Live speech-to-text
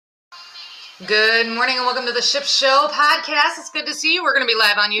Good morning and welcome to the Ship Show podcast. It's good to see you. We're going to be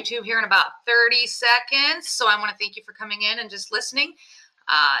live on YouTube here in about 30 seconds. So I want to thank you for coming in and just listening.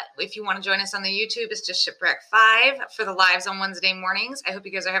 If you want to join us on the YouTube, it's just Shipwreck 5 for the lives on Wednesday mornings. I hope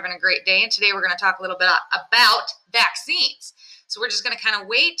you guys are having a great day. And today we're going to talk a little bit about vaccines. So we're just going to kind of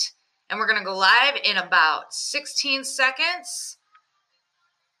wait and we're going to go live in about 16 seconds.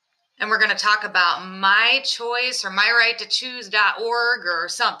 And we're going to talk about my choice or my right to choose.org or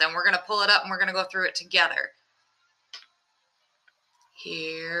something. We're going to pull it up and we're going to go through it together.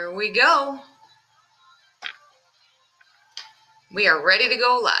 Here we go. We are ready to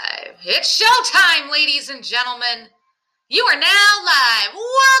go live. It's showtime, ladies and gentlemen. You are now live.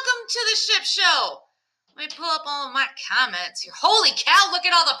 Welcome to the Ship Show. Let me pull up all of my comments here. Holy cow, look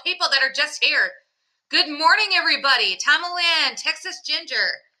at all the people that are just here. Good morning, everybody. Tamalan, Texas Ginger.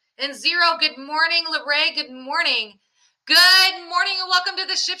 And Zero, good morning. LeRae, good morning. Good morning and welcome to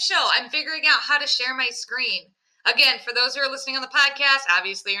the Ship Show. I'm figuring out how to share my screen. Again, for those who are listening on the podcast,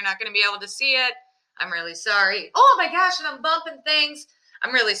 obviously you're not going to be able to see it. I'm really sorry. Oh my gosh, and I'm bumping things.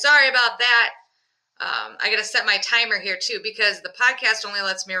 I'm really sorry about that. I got to set my timer here too because the podcast only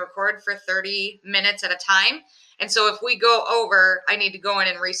lets me record for 30 minutes at a time. And so if we go over, I need to go in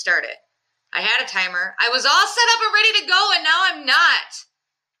and restart it. I had a timer. I was all set up and ready to go and now I'm not.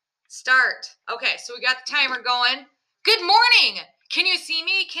 Start. Okay, so we got the timer going. Good morning. Can you see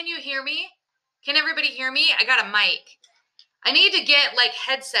me? Can you hear me? Can everybody hear me? I got a mic. I need to get like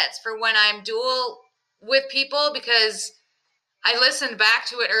headsets for when I'm dual with people because I listened back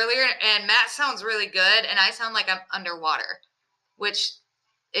to it earlier and Matt sounds really good and I sound like I'm underwater, which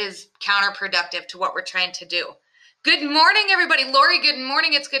is counterproductive to what we're trying to do. Good morning, everybody. Lori, good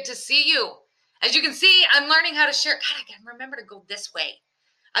morning. It's good to see you. As you can see, I'm learning how to share. God, I can remember to go this way.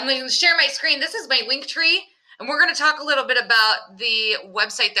 I'm going to share my screen. This is my link tree, and we're going to talk a little bit about the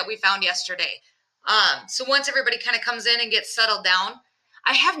website that we found yesterday. So once everybody kind of comes in and gets settled down,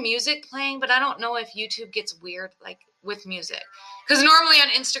 I have music playing, but I don't know if YouTube gets weird like with music. Because normally on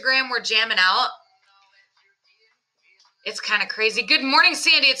Instagram, we're jamming out. It's kind of crazy. Good morning,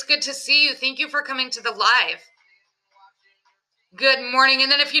 Sandy. It's good to see you. Thank you for coming to the live. Good morning.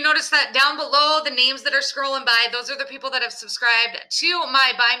 And then if you notice that down below, the names that are scrolling by, those are the people that have subscribed to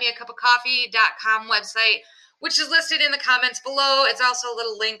my buymeacupofcoffee.com website, which is listed in the comments below. It's also a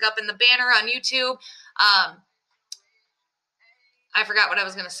little link up in the banner on YouTube. I forgot what I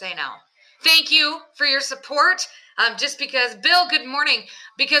was going to say now. Thank you for your support. Just because, Bill, good morning.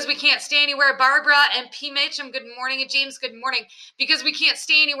 Because we can't stay anywhere. Barbara and P. Mitchum, good morning. And James, good morning. Because we can't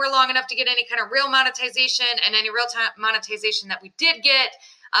stay anywhere long enough to get any kind of real monetization, and any real monetization that we did get,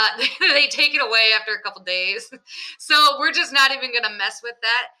 they take it away after a couple days. So we're just not even going to mess with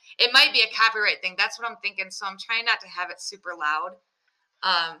that. It might be a copyright thing. That's what I'm thinking. So I'm trying not to have it super loud.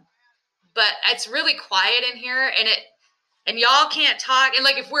 But it's really quiet in here, and y'all can't talk. And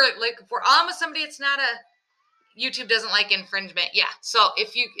if we're on with somebody, it's not YouTube doesn't like infringement. Yeah. So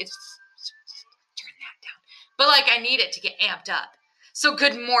it's turn that down. But I need it to get amped up. So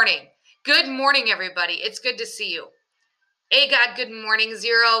good morning. Good morning, everybody. It's good to see you. God, good morning.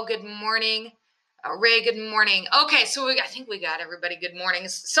 Zero, good morning. Ray, good morning. Okay, so I think we got everybody good morning.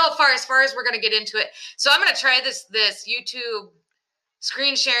 So far as we're going to get into it. So I'm going to try this YouTube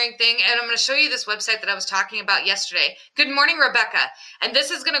screen sharing thing, and I'm going to show you this website that I was talking about yesterday. Good morning, Rebecca. And this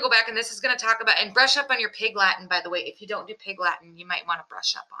is going to go back, and this is going to talk about, and brush up on your Pig Latin, by the way. If you don't do Pig Latin, you might want to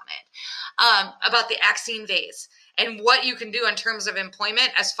brush up on it. About the vaccine phase and what you can do in terms of employment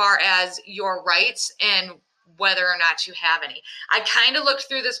as far as your rights and whether or not you have any. I kind of looked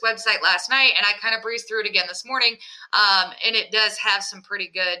through this website last night, and I kind of breezed through it again this morning, and it does have some pretty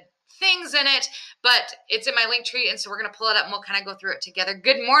good things in it, but it's in my link tree, and so we're going to pull it up and we'll kind of go through it together.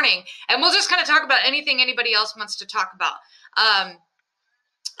 Good morning, and we'll just kind of talk about anything anybody else wants to talk about.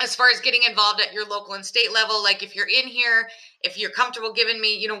 As far as getting involved at your local and state level, if you're in here, if you're comfortable giving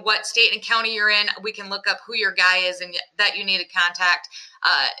me, what state and county you're in, we can look up who your guy is and that you need to contact.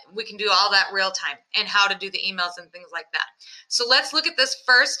 We can do all that real time and how to do the emails and things like that. So let's look at this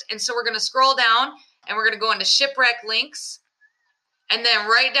first, and so we're going to scroll down, and we're going to go into Shipwreck links. And then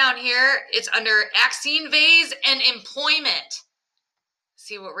right down here, it's under vaccine phase and employment.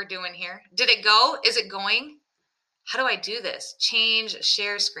 See what we're doing here? Did it go? Is it going? How do I do this? Change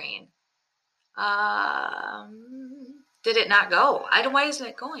share screen. Did it not go? Why isn't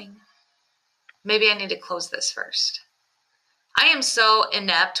it going? Maybe I need to close this first. I am so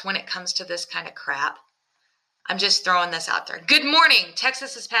inept when it comes to this kind of crap. I'm just throwing this out there. Good morning.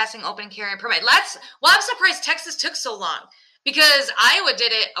 Texas is passing open carry and permit. I'm surprised Texas took so long, because Iowa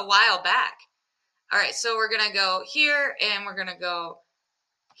did it a while back. All right, so we're going to go here, and we're going to go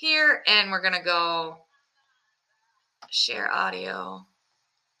here, and we're going to go share audio,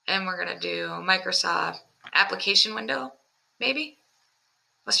 and we're going to do Microsoft application window, maybe.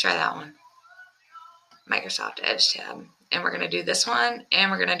 Let's try that one. Microsoft Edge tab, and we're going to do this one,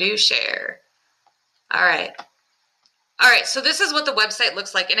 and we're going to do share. All right, so this is what the website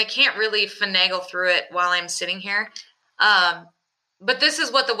looks like, and I can't really finagle through it while I'm sitting here, but this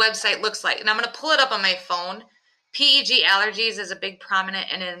is what the website looks like, and I'm going to pull it up on my phone. PEG allergies is a big prominent,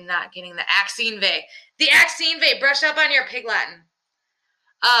 and in not getting the Axine V. The Axine V, brush up on your Pig Latin.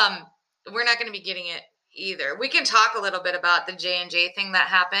 We're not going to be getting it either. We can talk a little bit about the J&J thing that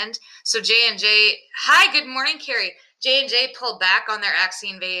happened. So J&J, hi, good morning, Carrie. J&J pulled back on their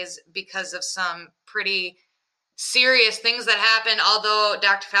Axine Vs because of some pretty serious things that happened, although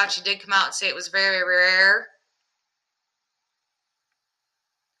Dr. Fauci did come out and say it was very rare.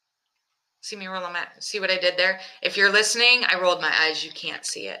 See me roll my, see what I did there? If you're listening, I rolled my eyes. You can't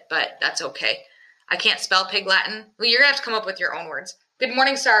see it, but that's okay. I can't spell Pig Latin. Well, you're going to have to come up with your own words. Good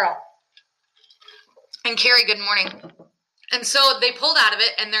morning, Sarah. And Carrie, good morning. And so they pulled out of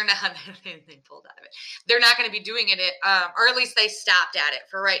it, and they're not, they pulled out of it. They're not going to be doing it, or at least they stopped at it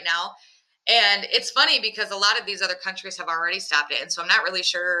for right now. And it's funny because a lot of these other countries have already stopped it. And so I'm not really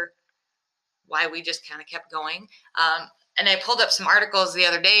sure why we just kind of kept going. And I pulled up some articles the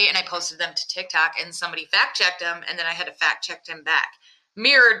other day, and I posted them to TikTok, and somebody fact-checked them, and then I had to fact-check them back.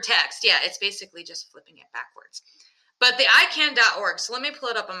 Mirrored text. Yeah, it's basically just flipping it backwards. But the iCan.org, so let me pull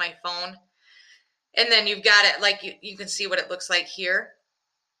it up on my phone, and then you've got it, like you can see what it looks like here.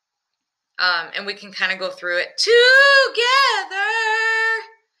 And we can kind of go through it together.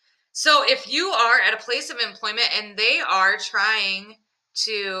 So if you are at a place of employment and they are trying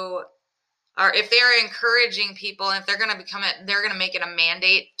to, or if they're encouraging people, and if they're going to they're going to make it a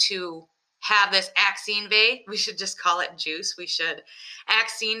mandate to have this Axine V, we should just call it juice. We should.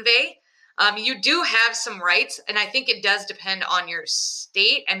 Axine V. You do have some rights, and I think it does depend on your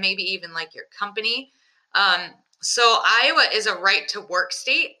state and maybe even like your company. So Iowa is a right to work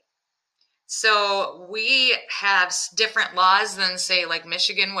state. So we have different laws than, say, like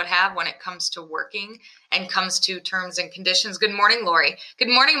Michigan would have when it comes to working and comes to terms and conditions. Good morning, Lori. Good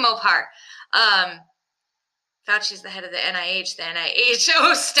morning, Mopar. Fauci's the head of the NIH. The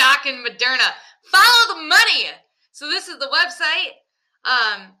NIH, stock in Moderna. Follow the money. So this is the website,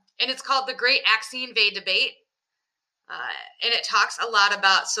 and it's called the Great Axine V Debate. And it talks a lot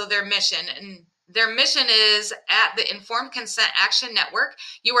about, so their mission, and their mission is, at the Informed Consent Action Network,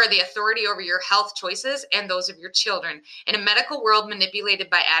 you are the authority over your health choices and those of your children. In a medical world manipulated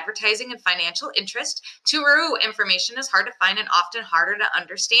by advertising and financial interest, true information is hard to find and often harder to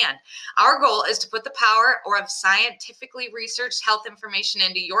understand. Our goal is to put the power of scientifically researched health information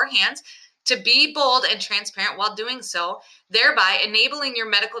into your hands, to be bold and transparent while doing so, thereby enabling your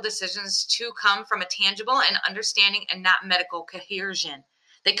medical decisions to come from a tangible and understanding and not medical coercion.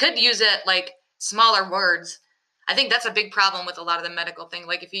 They could use it like smaller words. I think that's a big problem with a lot of the medical thing.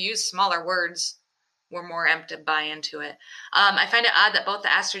 Like if you use smaller words, we're more apt to buy into it. I find it odd that both the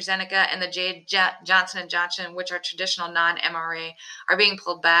AstraZeneca and the Johnson & Johnson, which are traditional non-mRNA, are being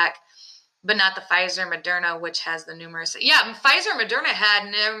pulled back, but not the Pfizer, Moderna, which has the numerous. Yeah, Pfizer, Moderna had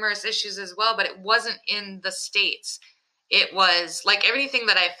numerous issues as well, but it wasn't in the States. It was like everything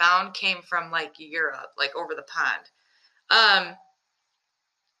that I found came from like Europe, like over the pond.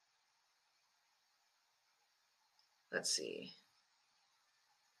 Let's see.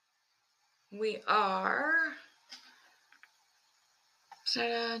 We are.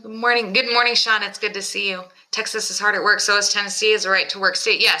 Good morning. Good morning, Sean. It's good to see you. Texas is hard at work. So is Tennessee, is a right to work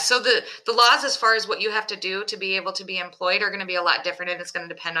state. Yeah. So the laws as far as what you have to do to be able to be employed are going to be a lot different, and it's going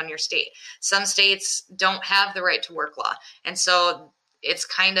to depend on your state. Some states don't have the right to work law. And so it's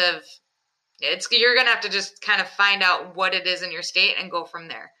kind of, you're going to have to just kind of find out what it is in your state and go from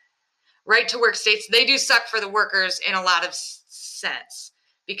there. Right to work states, they do suck for the workers in a lot of sense,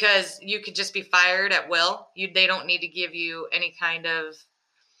 because you could just be fired at will. They don't need to give you any kind of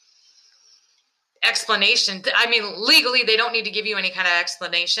explanation. I mean, legally, they don't need to give you any kind of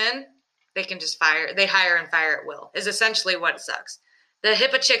explanation. They can just fire. They hire and fire at will is essentially what it sucks. The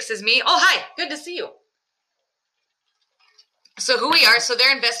HIPAA chicks is me. Oh, hi. Good to see you. So who we are, so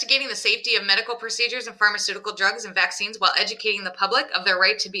they're investigating the safety of medical procedures and pharmaceutical drugs and vaccines while educating the public of their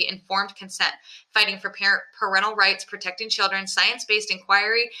right to be informed consent, fighting for parental rights, protecting children, science-based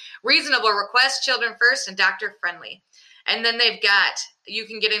inquiry, reasonable request, children first, and doctor friendly. And then they've got, you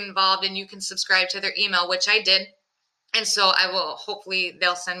can get involved and you can subscribe to their email, which I did. And so I will, hopefully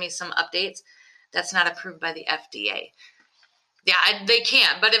they'll send me some updates. That's not approved by the FDA. Yeah, they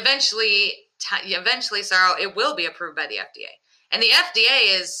can't, but eventually, Sarah, it will be approved by the FDA. And the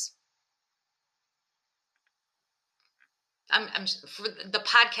FDA is, I'm for the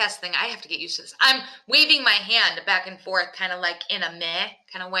podcast thing, I have to get used to this. I'm waving my hand back and forth, kind of like in a meh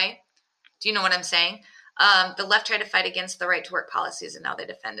kind of way. Do you know what I'm saying? The left tried to fight against the right to work policies, and now they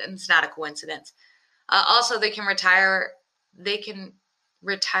defend it. And it's not a coincidence. Also, they can retire. They can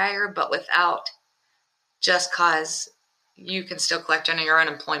retire, but without just cause. You can still collect on your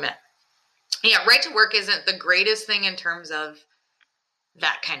unemployment. Yeah, right to work isn't the greatest thing in terms of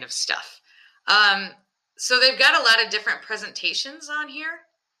that kind of stuff. So they've got a lot of different presentations on here.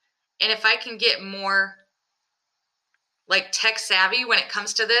 And if I can get more like tech savvy when it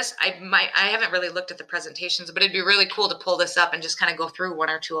comes to this, I haven't really looked at the presentations, but it'd be really cool to pull this up and just kind of go through one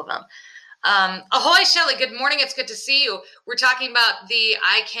or two of them. Ahoy, Shelly. Good morning. It's good to see you. We're talking about the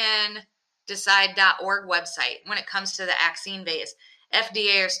iCanDecide.org website when it comes to the vaccine phase.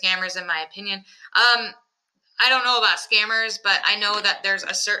 FDA are scammers, in my opinion. I don't know about scammers, but I know that there's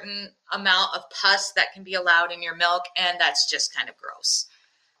a certain amount of pus that can be allowed in your milk, and that's just kind of gross.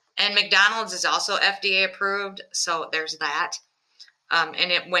 And McDonald's is also FDA approved, so there's that.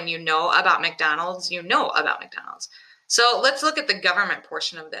 When you know about McDonald's, you know about McDonald's. So let's look at the government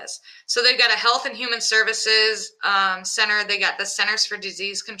portion of this. So they've got a Health and Human Services Center. They got the Centers for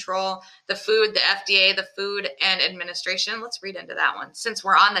Disease Control, the Food, the FDA, the Food and Administration. Let's read into that one since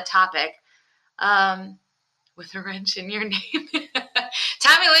we're on the topic. With a wrench in your name.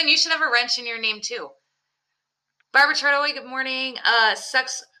 Tommy Lynn, you should have a wrench in your name too. Barbara Chartaway, good morning.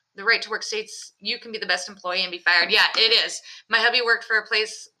 Sucks the right to work states you can be the best employee and be fired. Yeah, it is. My hubby worked for a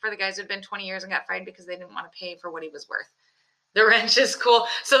place for the guys who'd been 20 years and got fired because they didn't want to pay for what he was worth. The wrench is cool.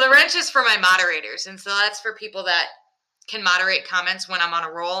 So the wrench is for my moderators. And so that's for people that can moderate comments when I'm on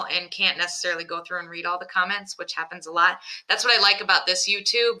a roll and can't necessarily go through and read all the comments, which happens a lot. That's what I like about this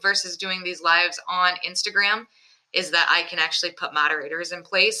YouTube versus doing these lives on Instagram, is that I can actually put moderators in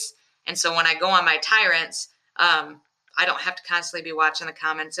place. And so when I go on my tyrants, I don't have to constantly be watching the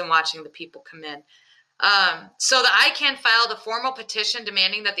comments and watching the people come in. So the ICANN filed a formal petition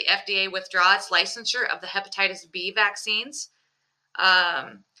demanding that the FDA withdraw its licensure of the hepatitis B vaccines.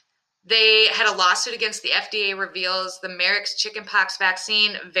 They had a lawsuit against the FDA, reveals the Merck's chickenpox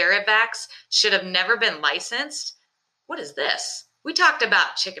vaccine, Varivax, should have never been licensed. What is this? We talked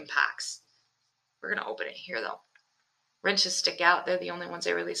about chickenpox. We're going to open it here, though. Wrenches stick out. They're the only ones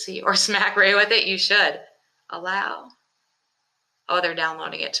I really see. Or smack Ray with it. You should. Allow. Oh, they're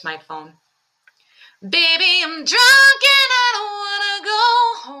downloading it to my phone. Baby, I'm drunk and I don't want to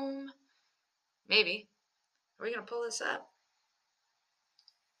go home. Maybe. Are we going to pull this up?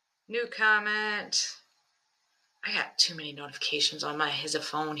 New comment. I got too many notifications on his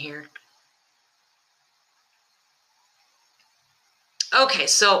phone here. Okay,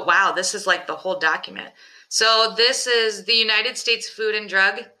 so wow, this is like the whole document. So this is the United States Food and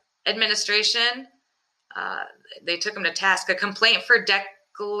Drug Administration. They took them to task. A complaint for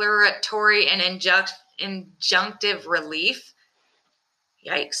declaratory and injunctive relief.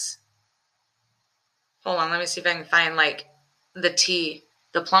 Yikes. Hold on, let me see if I can find like the T.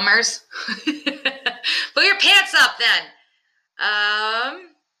 The plumbers. Put your pants up then.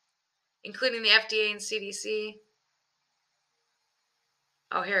 Including the FDA and CDC.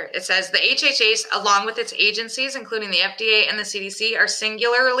 Oh, here it says the HHS, along with its agencies, including the FDA and the CDC, are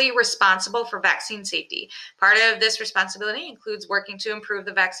singularly responsible for vaccine safety. Part of this responsibility includes working to improve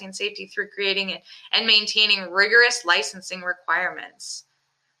the vaccine safety through creating and maintaining rigorous licensing requirements.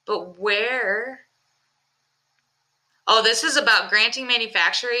 But where? Oh, this is about granting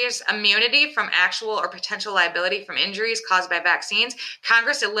manufacturers immunity from actual or potential liability from injuries caused by vaccines.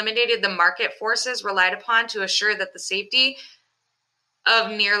 Congress eliminated the market forces relied upon to assure that the safety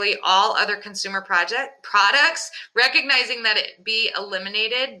of nearly all other consumer products, recognizing that it be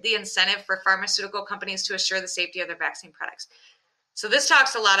eliminated the incentive for pharmaceutical companies to assure the safety of their vaccine products. So this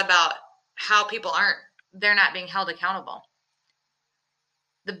talks a lot about how people they're not being held accountable.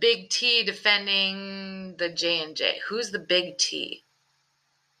 The big T defending the J&J. Who's the big T?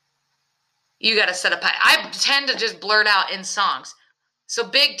 You got to set up. I tend to just blurt out in songs. So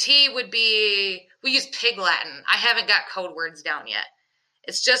big T would be, we use Pig Latin. I haven't got code words down yet.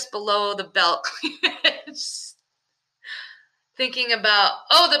 It's just below the belt cleavage. Thinking about,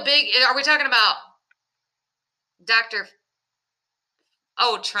 are we talking about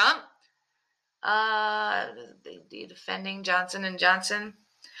Trump? The defending Johnson & Johnson.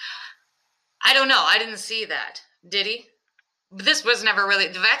 I don't know. I didn't see that. Did he? This was never really,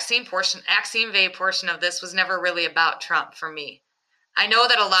 the vaccine portion of this was never really about Trump for me. I know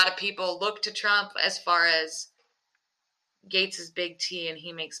that a lot of people look to Trump as far as Gates is big T and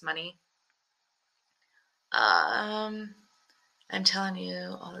he makes money. And I'm telling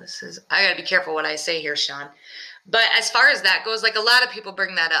you, all this is, I gotta be careful what I say here, Sean. But as far as that goes, like a lot of people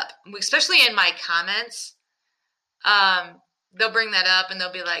bring that up, especially in my comments. They'll bring that up and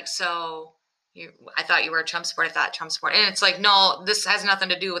they'll be like, so I thought you were a Trump supporter. I thought Trump supporter. And it's like, no, this has nothing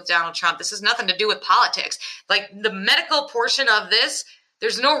to do with Donald Trump. This has nothing to do with politics. Like the medical portion of this,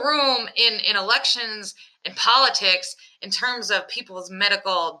 there's no room in elections and politics in terms of people's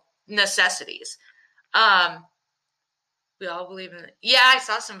medical necessities. We all believe in it. Yeah, I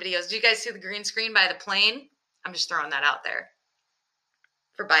saw some videos. Do you guys see the green screen by the plane? I'm just throwing that out there.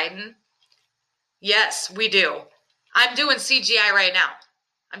 For Biden? Yes, we do. I'm doing CGI right now.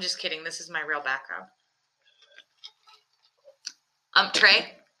 I'm just kidding. This is my real background.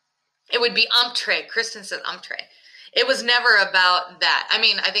 Trey? It would be Trey. Kristen said Trey. It was never about that. I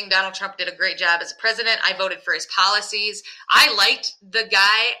mean, I think Donald Trump did a great job as president. I voted for his policies. I liked the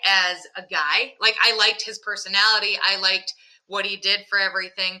guy as a guy. Like, I liked his personality. I liked what he did for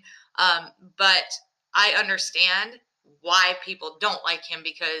everything. But I understand why people don't like him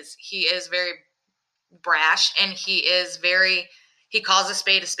because he is very brash and he calls a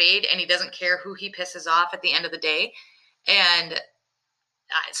spade and he doesn't care who he pisses off at the end of the day. And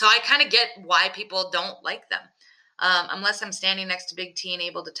so I kind of get why people don't like them. Unless I'm standing next to Big T and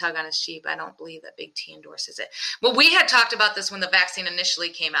able to tug on his sheep, I don't believe that Big T endorses it. Well, we had talked about this when the vaccine initially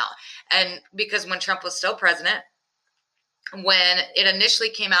came out. And because when Trump was still president, when it initially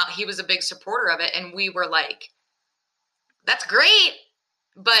came out, he was a big supporter of it. And we were like, that's great.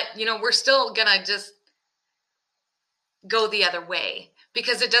 But, we're still going to just go the other way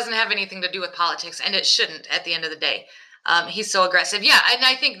because it doesn't have anything to do with politics. And it shouldn't at the end of the day. He's so aggressive. Yeah. And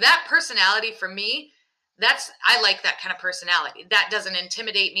I think that personality for me, I like that kind of personality. That doesn't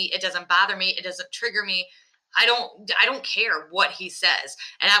intimidate me. It doesn't bother me. It doesn't trigger me. I don't care what he says.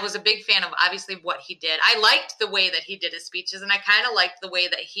 And I was a big fan of obviously what he did. I liked the way that he did his speeches, and I kind of liked the way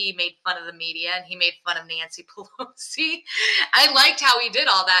that he made fun of the media and he made fun of Nancy Pelosi. I liked how he did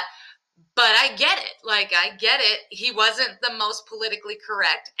all that, but I get it. Like, I get it. He wasn't the most politically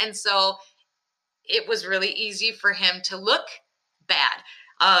correct. And so it was really easy for him to look bad.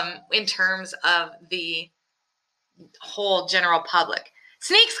 In terms of the whole general public.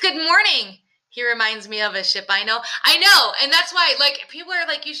 Sneaks, good morning. He reminds me of a ship I know. And that's why, like, people are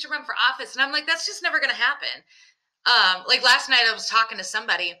like, you should run for office. And I'm like, that's just never going to happen. Like last night I was talking to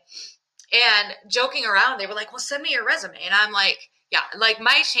somebody and joking around. They were like, well, send me your resume. And I'm like, yeah, like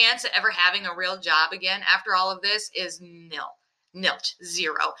my chance at ever having a real job again after all of this is nil,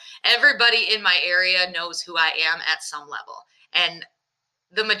 zero. Everybody in my area knows who I am at some level. And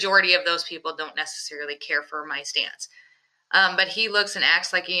the majority of those people don't necessarily care for my stance. But he looks and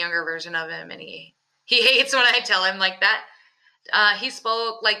acts like a younger version of him, and he hates when I tell him like that. He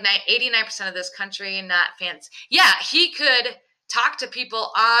spoke like 89% of this country, not fans. Yeah, he could talk to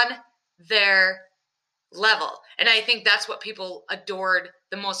people on their level. And I think that's what people adored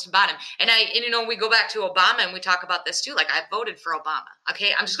the most about him. And we go back to Obama and we talk about this too. Like, I voted for Obama.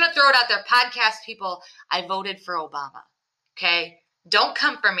 Okay, I'm just going to throw it out there. Podcast people, I voted for Obama. Okay. Don't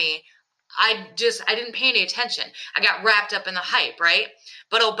come for me. I didn't pay any attention. I got wrapped up in the hype, right?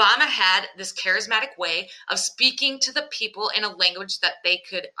 But Obama had this charismatic way of speaking to the people in a language that they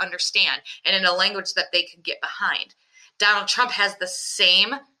could understand and in a language that they could get behind. Donald Trump has the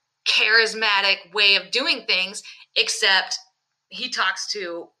same charismatic way of doing things, except he talks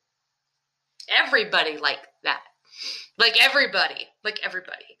to everybody like that. Like everybody.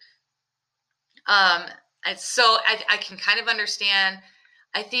 So I can kind of understand.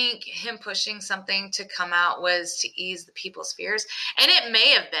 I think him pushing something to come out was to ease the people's fears. And it may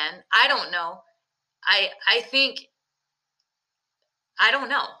have been. I don't know. I don't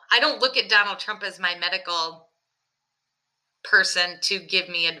know. I don't look at Donald Trump as my medical person to give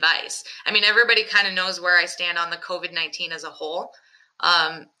me advice. I mean, everybody kind of knows where I stand on the COVID-19 as a whole,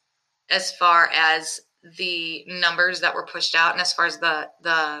 as far as the numbers that were pushed out and as far as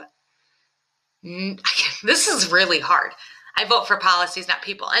this is really hard. I vote for policies, not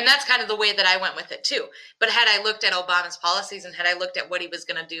people. And that's kind of the way that I went with it too. But had I looked at Obama's policies and had I looked at what he was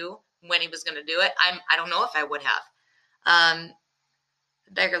going to do, when he was going to do it, I don't know if I would have.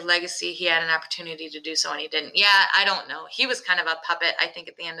 Beggar's legacy, he had an opportunity to do so and he didn't. Yeah, I don't know. He was kind of a puppet, I think,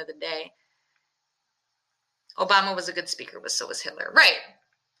 at the end of the day. Obama was a good speaker, but so was Hitler. Right.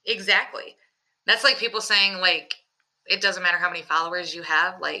 Exactly. That's like people saying, like, it doesn't matter how many followers you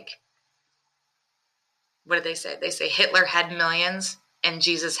have. Like, what did they say? They say Hitler had millions and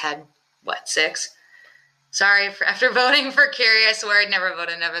Jesus had, 6? Sorry, after voting for Kerry, I swear I'd never vote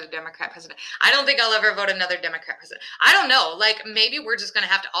another Democrat president. I don't think I'll ever vote another Democrat president. I don't know. Like, maybe we're just going to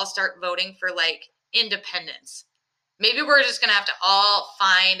have to all start voting for, like, independence. Maybe we're just going to have to all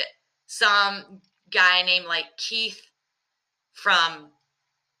find some guy named like Keith from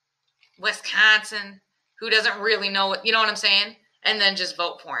Wisconsin who doesn't really know what, you know what I'm saying? And then just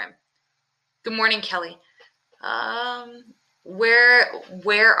vote for him. Good morning, Kelly.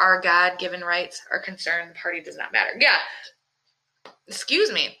 Where our God-given rights are concerned, the party does not matter. Yeah.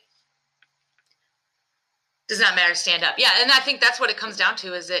 Excuse me. Does not matter, stand up. Yeah, and I think that's what it comes down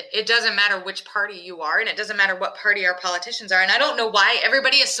to, is it doesn't matter which party you are, and it doesn't matter what party our politicians are. And I don't know why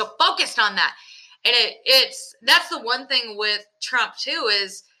everybody is so focused on that. And that's the one thing with Trump too,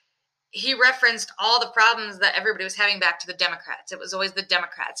 is he referenced all the problems that everybody was having back to the Democrats. It was always the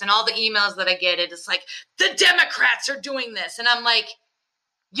Democrats. And all the emails that I get, it's like, the Democrats are doing this. And I'm like,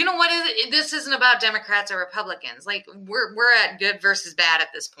 you know what? This isn't about Democrats or Republicans. Like, we're at good versus bad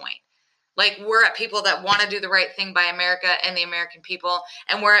at this point. Like, we're at people that want to do the right thing by America and the American people.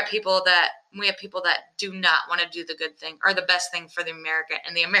 And we have people that do not want to do the good thing or the best thing for the America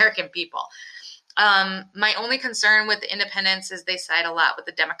and the American people. My only concern with the independents is they side a lot with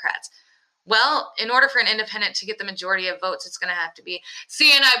the Democrats. Well, in order for an independent to get the majority of votes, it's going to have to be.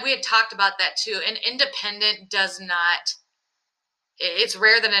 See, and we had talked about that too. An independent does not, it's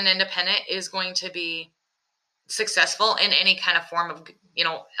rare that an independent is going to be successful in any kind of form of,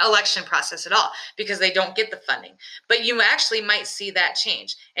 election process at all, because they don't get the funding. But you actually might see that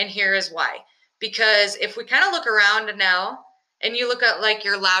change. And here is why. Because if we kind of look around now and you look at like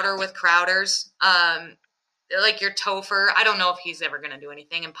your Louder with Crowders, like your Topher, I don't know if he's ever going to do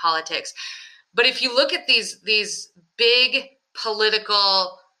anything in politics. But if you look at these big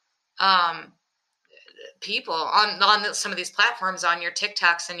political people on some of these platforms, on your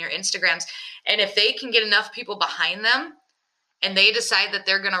TikToks and your Instagrams, and if they can get enough people behind them and they decide that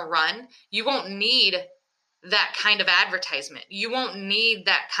they're going to run, you won't need that kind of advertisement. You won't need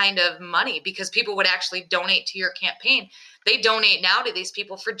that kind of money, because people would actually donate to your campaign. They donate now to these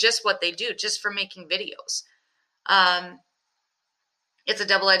people for just what they do, just for making videos. It's a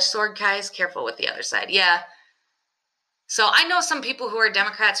double-edged sword, guys. Careful with the other side. Yeah. So I know some people who are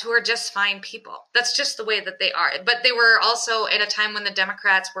Democrats who are just fine people. That's just the way that they are. But they were also at a time when the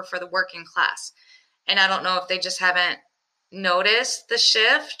Democrats were for the working class. And I don't know if they just haven't noticed the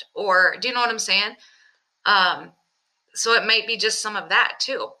shift, or do you know what I'm saying? So it might be just some of that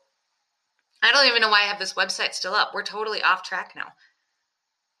too. I don't even know why I have this website still up. We're totally off track now.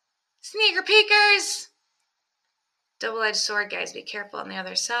 Sneaker peekers. Double-edged sword, guys. Be careful on the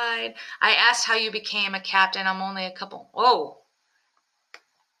other side. I asked how you became a captain. I'm only a couple. Oh.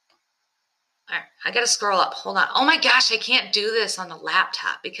 All right. I got to scroll up. Hold on. Oh my gosh. I can't do this on the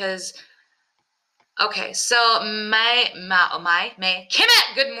laptop because. Okay. So Kimmett,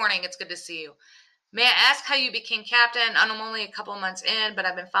 good morning. It's good to see you. May I ask how you became captain? I'm only a couple months in, but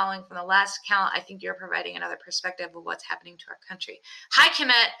I've been following from the last count. I think you're providing another perspective of what's happening to our country. Hi,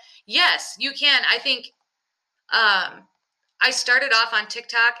 Kimmett. Yes, you can. I think I started off on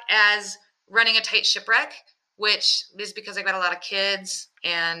TikTok as running a tight shipwreck, which is because I got a lot of kids,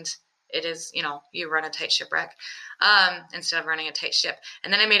 and it is, you run a tight shipwreck instead of running a tight ship.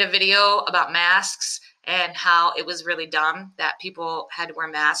 And then I made a video about masks and how it was really dumb that people had to wear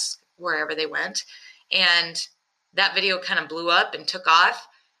masks wherever they went. And that video kind of blew up and took off.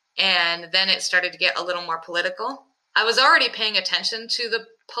 And then it started to get a little more political. I was already paying attention to the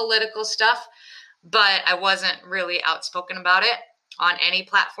political stuff, but I wasn't really outspoken about it on any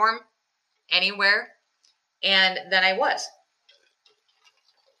platform, anywhere. And then I was.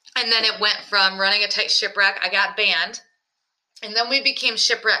 And then it went from running a tight shipwreck, I got banned. And then we became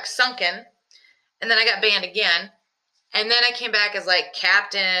Shipwreck Sunken. And then I got banned again. And then I came back as like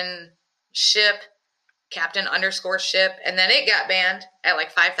captain _ship. And then it got banned at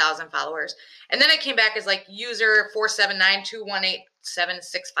like 5,000 followers. And then I came back as like user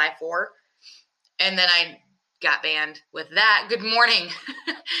 47921876654. And then I got banned with that. Good morning.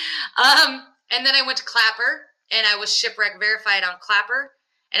 And then I went to Clapper, and I was Shipwreck verified on Clapper.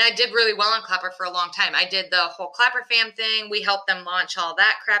 And I did really well on Clapper for a long time. I did the whole Clapper fam thing. We helped them launch all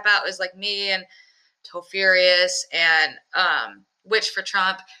that crap out. It was like me and Tofurious and Witch for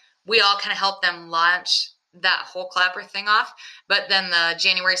Trump. We all kind of helped them launch that whole Clapper thing off. But then the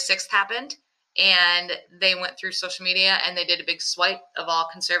January 6th happened, and they went through social media and they did a big swipe of all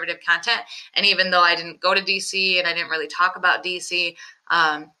conservative content. And even though I didn't go to DC and I didn't really talk about DC,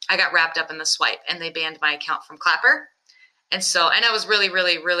 I got wrapped up in the swipe, and they banned my account from Clapper. And I was really,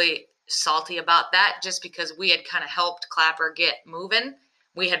 really, really salty about that, just because we had kind of helped Clapper get moving.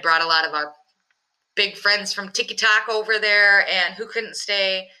 We had brought a lot of our big friends from TikTok over there and who couldn't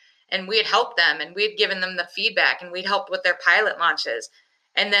stay, and we had helped them, and we had given them the feedback, and we'd helped with their pilot launches.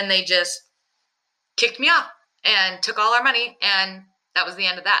 And then they just kicked me off. and took all our money, and that was the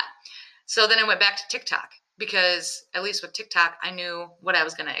end of that. So then I went back to TikTok because at least with TikTok, I knew what I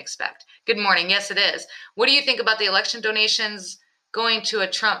was going to expect. Good morning. Yes, it is. What do you think about the election donations going to a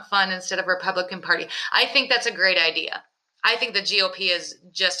Trump fund instead of Republican Party? I think that's a great idea. I think the GOP is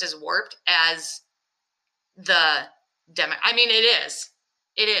just as warped as the I mean, it is.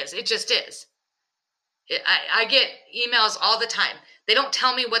 It is. It just is. I get emails all the time. They don't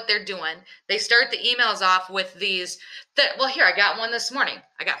tell me what they're doing. They start the emails off with these. Well, here, I got one this morning.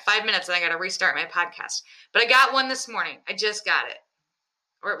 I got 5 minutes and I got to restart my podcast. But I got one this morning. I just got it.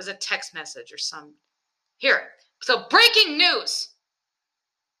 Or it was a text message or some. Here. So breaking news.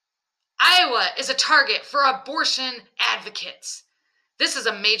 Iowa is a target for abortion advocates. This is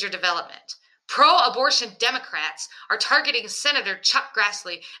a major development. Pro-abortion Democrats are targeting Senator Chuck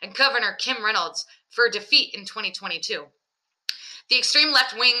Grassley and Governor Kim Reynolds for defeat in 2022. The extreme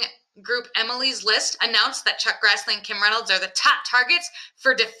left-wing group Emily's List announced that Chuck Grassley and Kim Reynolds are the top targets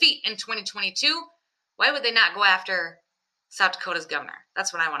for defeat in 2022. Why would they not go after South Dakota's governor?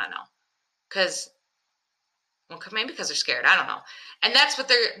 That's what I want to know. Maybe because they're scared. I don't know. And that's what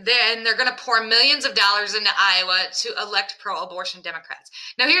they're going to pour millions of dollars into Iowa to elect pro-abortion Democrats.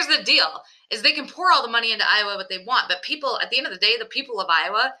 Now, here's the deal, is they can pour all the money into Iowa what they want, but people, at the end of the day, the people of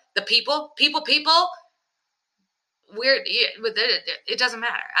Iowa, the people, it doesn't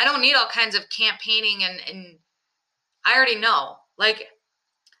matter. I don't need all kinds of campaigning and I already know. I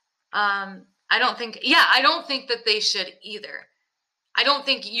don't think that they should either. I don't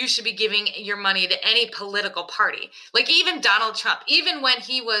think you should be giving your money to any political party. Like even Donald Trump, even when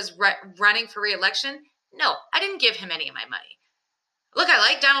he was running for re-election, no, I didn't give him any of my money. Look, I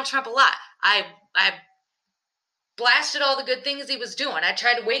like Donald Trump a lot. I blasted all the good things he was doing. I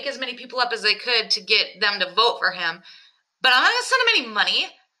tried to wake as many people up as I could to get them to vote for him. But I'm not going to send him any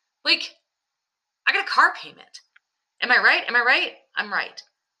money. Like, I got a car payment. Am I right? I'm right.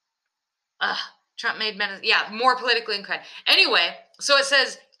 Trump made more politically incorrect. Anyway, so it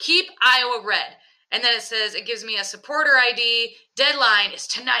says, keep Iowa red. And then it says, it gives me a supporter ID. Deadline is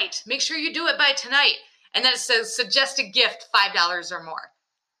tonight. Make sure you do it by tonight. And then it says, suggested gift, $5 or more.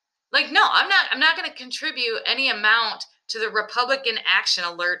 Like, no, I'm not going to contribute any amount to the Republican action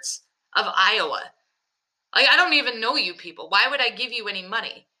alerts of Iowa. Like, I don't even know you people. Why would I give you any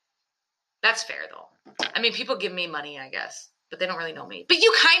money? That's fair, though. I mean, people give me money, I guess, but they don't really know me. But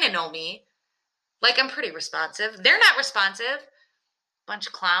you kind of know me. Like, I'm pretty responsive. They're not responsive. Bunch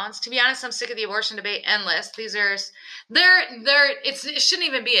of clowns. To be honest, I'm sick of the abortion debate. Endless. It shouldn't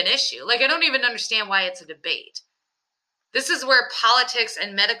even be an issue. Like, I don't even understand why it's a debate. This is where politics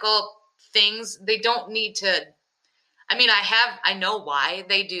and medical things, they don't need to. I mean, I know why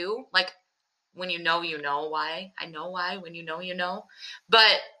they do. Like, when you know why. I know why. When you know.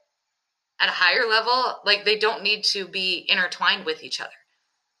 But at a higher level, like, they don't need to be intertwined with each other.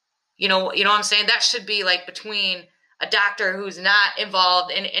 You know what I'm saying? That should be like between a doctor who's not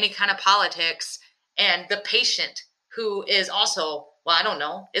involved in any kind of politics and the patient who is also,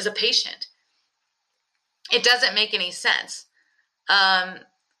 is a patient. It doesn't make any sense.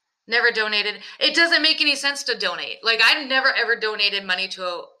 Never donated. It doesn't make any sense to donate. Like, I've never ever donated money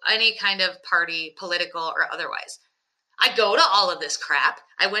to any kind of party, political or otherwise. I go to all of this crap.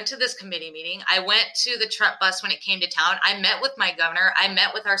 I went to this committee meeting. I went to the Trump bus when it came to town. I met with my governor. I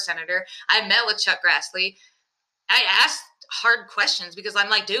met with our senator. I met with Chuck Grassley. I asked hard questions because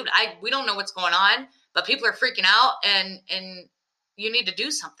I'm like, dude, we don't know what's going on, but people are freaking out and you need to do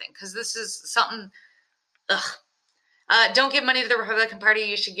something because this is something. Don't give money to the Republican Party.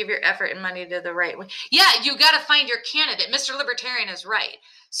 You should give your effort and money to the right wing. Yeah, you got to find your candidate. Mr. Libertarian is right.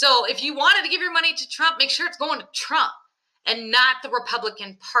 So if you wanted to give your money to Trump, make sure it's going to Trump and not the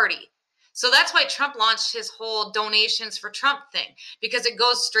Republican Party. So that's why Trump launched his whole donations for Trump thing, because it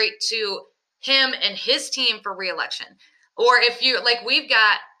goes straight to him and his team for re-election. Or if you, like,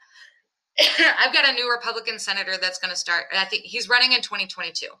 I've got a new Republican senator that's going to start, and I think he's running in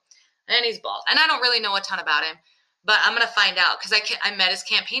 2022, and he's bald. And I don't really know a ton about him, but I'm going to find out because I met his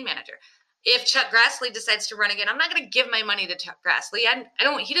campaign manager. If Chuck Grassley decides to run again, I'm not going to give my money to Chuck Grassley.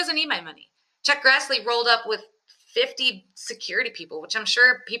 He doesn't need my money. Chuck Grassley rolled up with 50 security people, which I'm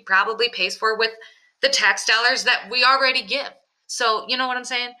sure he probably pays for with the tax dollars that we already give. So, you know what I'm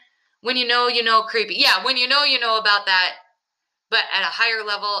saying? When you know, creepy. Yeah, when you know about that, but at a higher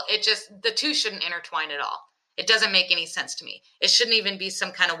level, the two shouldn't intertwine at all. It doesn't make any sense to me. It shouldn't even be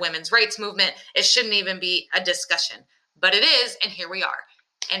some kind of women's rights movement. It shouldn't even be a discussion, but it is, and here we are.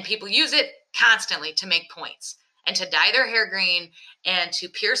 And people use it constantly to make points and to dye their hair green and to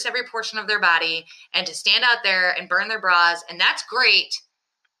pierce every portion of their body and to stand out there and burn their bras. And that's great.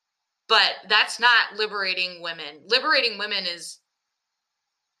 But that's not liberating women. Liberating women is,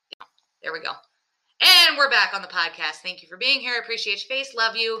 there we go. And we're back on the podcast. Thank you for being here. I appreciate your face.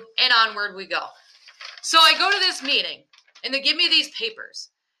 Love you. And onward we go. So I go to this meeting and they give me these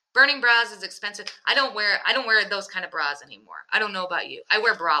papers. Burning bras is expensive. I don't wear those kind of bras anymore. I don't know about you. I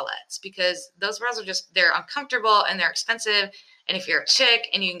wear bralettes because those bras are they're uncomfortable and they're expensive. And if you're a chick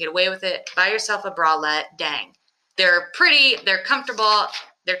and you can get away with it, buy yourself a bralette. Dang. They're pretty. They're comfortable.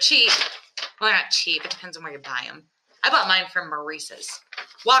 They're cheap. Well, they're not cheap. It depends on where you buy them. I bought mine from Maurice's.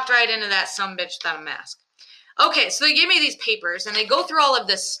 Walked right into that sumbitch without a mask. Okay, so they gave me these papers and they go through all of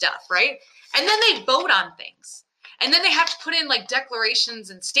this stuff, right? And then they vote on things. And then they have to put in like declarations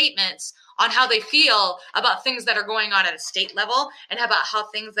and statements on how they feel about things that are going on at a state level and about how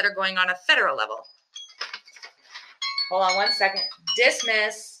things that are going on at a federal level. Hold on one second.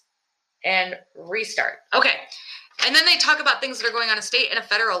 Dismiss and restart. Okay. And then they talk about things that are going on at a state and a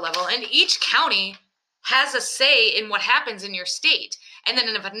federal level. And each county has a say in what happens in your state. And then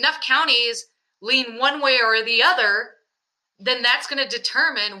if enough counties lean one way or the other, then that's going to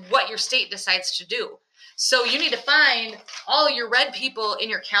determine what your state decides to do. So you need to find all your red people in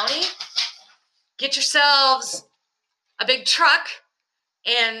your county, get yourselves a big truck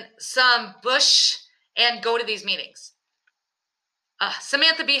and some bush and go to these meetings.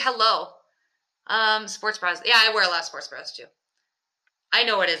 Samantha B, hello. Sports bras. Yeah, I wear a lot of sports bras too. I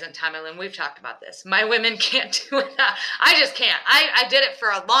know it isn't, Tommy Lynn. We've talked about this. My women can't do it. I just can't. I did it for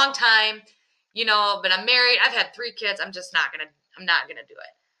a long time, but I'm married. I've had 3 kids. I'm not going to do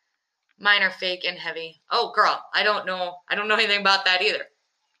it. Mine are fake and heavy. Oh, girl, I don't know anything about that either.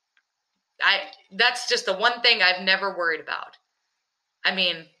 That's just the one thing I've never worried about. I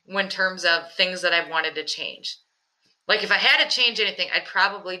mean, in terms of things that I've wanted to change. Like if I had to change anything, I'd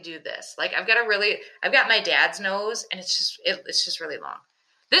probably do this. Like I've got my dad's nose and it's just really long.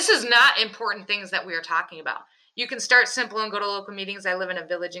 This is not important things that we are talking about. You can start simple and go to local meetings. I live in a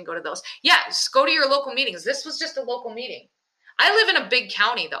village and go to those. Yeah, just go to your local meetings. This was just a local meeting. I live in a big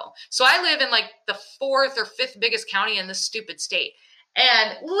county though. So I live in like the 4th or 5th biggest county in this stupid state.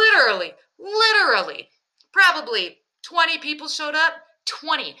 And literally, probably 20 people showed up.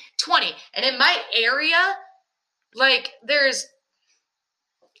 20. And in my area, like there's,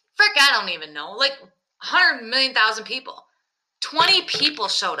 I don't even know, like 100 million thousand people. 20 people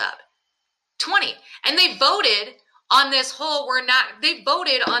showed up. 20. And they voted on this whole, we're not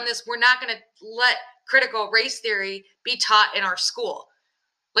going to let critical race theory be taught in our school.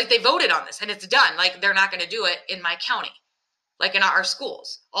 Like they voted on this and it's done. Like they're not going to do it in my county, like in our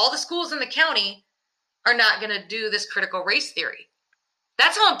schools. All the schools in the county are not going to do this critical race theory.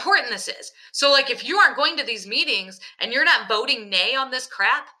 That's how important this is. So like if you aren't going to these meetings and you're not voting nay on this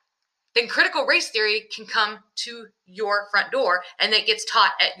crap, then critical race theory can come to your front door and it gets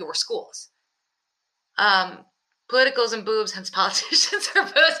taught at your schools. Politicals and boobs, hence politicians are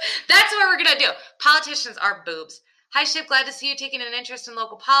boobs. That's what we're going to do. Politicians are boobs. Hi, Ship. Glad to see you taking an interest in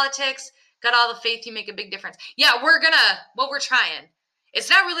local politics. Got all the faith you make a big difference. Yeah, we're trying. It's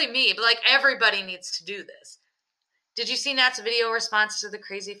not really me, but like everybody needs to do this. Did you see Nat's video response to the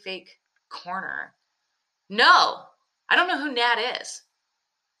crazy fake corner? No, I don't know who Nat is.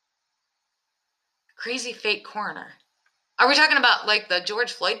 Crazy fake coroner. Are we talking about like the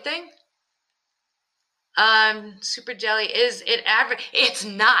George Floyd thing? Super Jelly, is it it's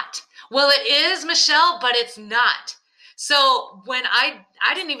not. Well, it is, Michelle, but it's not. So when I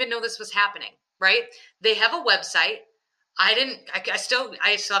didn't even know this was happening, right? They have a website. I still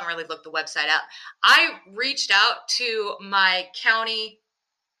haven't really looked the website up. I reached out to my county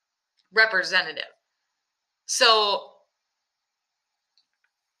representative. So,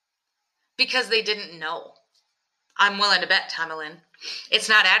 because they didn't know. I'm willing to bet, Tamalyn, it's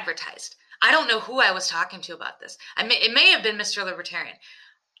not advertised. I don't know who I was talking to about this. It may have been Mr. Libertarian.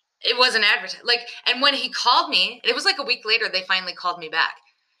 It wasn't advertised. And when he called me, it was like a week later, they finally called me back.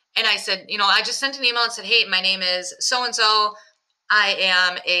 And I said, I just sent an email and said, hey, my name is so-and-so. I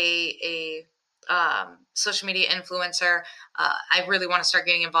am a social media influencer. I really want to start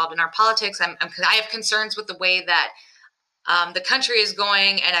getting involved in our politics. I have concerns with the way that the country is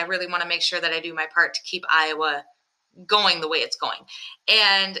going, and I really want to make sure that I do my part to keep Iowa going the way it's going.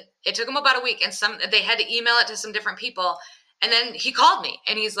 And it took him about a week, and they had to email it to some different people. And then he called me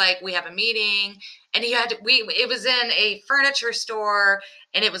and he's like, we have a meeting, and it was in a furniture store,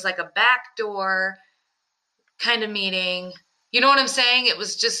 and it was like a backdoor kind of meeting. You know what I'm saying? It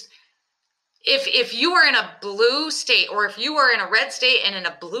was just, if you were in a blue state, or if you were in a red state and in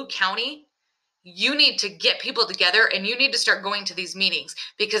a blue county, you need to get people together and you need to start going to these meetings,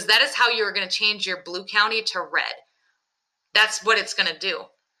 because that is how you're going to change your blue county to red. That's what it's going to do.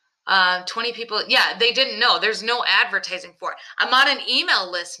 20 people. Yeah, they didn't know. There's no advertising for it. I'm on an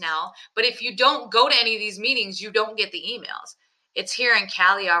email list now, but if you don't go to any of these meetings, you don't get the emails. It's here in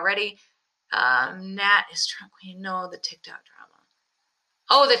Cali already. Nat is drunk queen. No, the TikTok drama.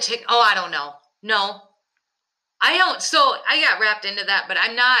 Oh, I don't know. No, I don't. So I got wrapped into that, but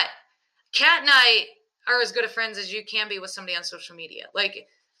I'm not. Kat and I are as good of friends as you can be with somebody on social media. Like,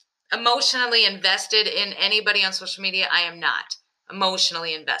 emotionally invested in anybody on social media, I am not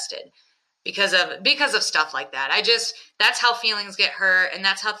emotionally invested because of stuff like that. That's how feelings get hurt, and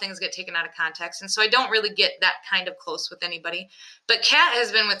that's how things get taken out of context. And so I don't really get that kind of close with anybody. But Kat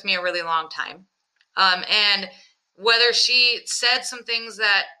has been with me a really long time. And whether she said some things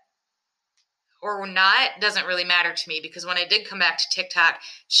that or not doesn't really matter to me, because when I did come back to TikTok,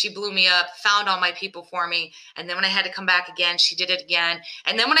 she blew me up, found all my people for me. And then when I had to come back again, she did it again.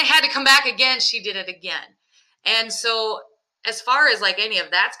 And then when I had to come back again, she did it again. And so as far as like any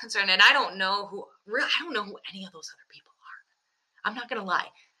of that's concerned, and I don't know who any of those other people are. I'm not going to lie.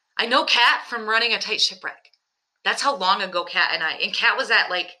 I know Kat from running a tight shipwreck. That's how long ago Kat and Kat was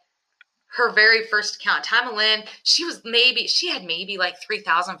at like her very first account. Tama Lynn, she had maybe like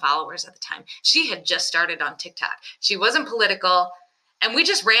 3,000 followers at the time. She had just started on TikTok. She wasn't political, and we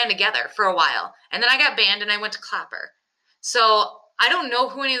just ran together for a while. And then I got banned and I went to Clapper. So I don't know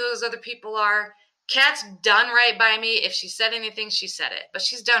who any of those other people are. Kat's done right by me. If she said anything, she said it, but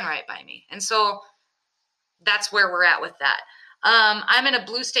she's done right by me. And so that's where we're at with that. I'm in a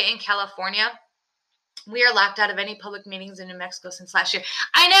blue state in California. We are locked out of any public meetings in New Mexico since last year.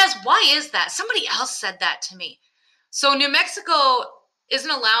 Inez, why is that? Somebody else said that to me. So New Mexico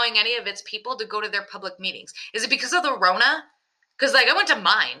isn't allowing any of its people to go to their public meetings. Is it because of the Rona? Because like I went to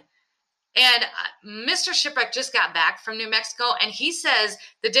mine, and Mr. Shipwreck just got back from New Mexico, and he says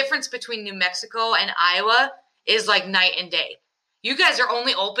the difference between New Mexico and Iowa is like night and day. You guys are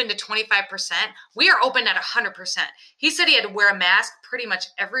only open to 25%. We are open at 100%. He said he had to wear a mask pretty much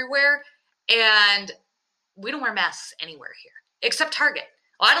everywhere, and we don't wear masks anywhere here, except Target.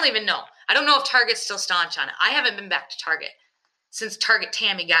 Well, I don't even know. I don't know if Target's still staunch on it. I haven't been back to Target since Target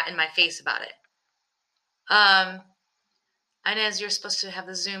Tammy got in my face about it. And as you're supposed to have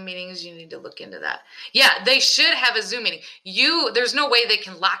the Zoom meetings, you need to look into that. Yeah, they should have a Zoom meeting. There's no way they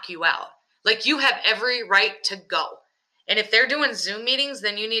can lock you out. Like, you have every right to go. And if they're doing Zoom meetings,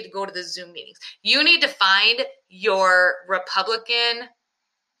 then you need to go to the Zoom meetings. You need to find your Republican.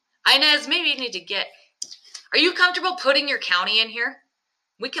 Inez, maybe you need to are you comfortable putting your county in here?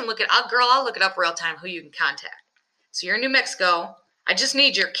 We can I'll look it up real time who you can contact. So you're in New Mexico. I just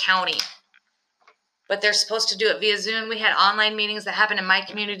need your county. But they're supposed to do it via Zoom. We had online meetings that happened in my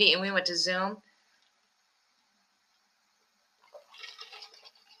community, and we went to Zoom.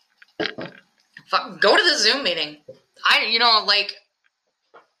 Go to the Zoom meeting.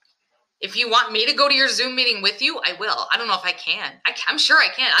 If you want me to go to your Zoom meeting with you, I will. I don't know if I can. I'm sure I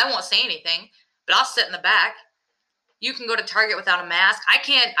can. I won't say anything, but I'll sit in the back. You can go to Target without a mask. I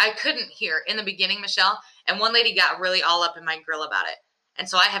couldn't hear in the beginning, Michelle, and one lady got really all up in my grill about it. And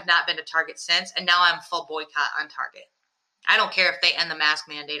so I have not been to Target since, and now I'm full boycott on Target. I don't care if they end the mask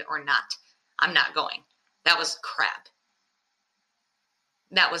mandate or not. I'm not going. That was crap.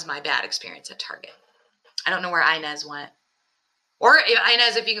 That was my bad experience at Target. I don't know where Inez went. Or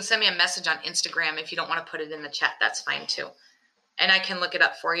Inez, if you can send me a message on Instagram, if you don't want to put it in the chat, that's fine too. And I can look it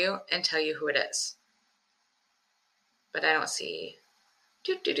up for you and tell you who it is. But I don't see.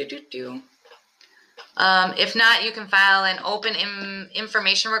 If not, you can file an open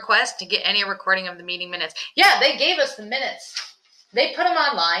information request to get any recording of the meeting minutes. Yeah, they gave us the minutes. They put them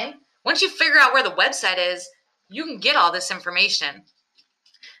online. Once you figure out where the website is, you can get all this information.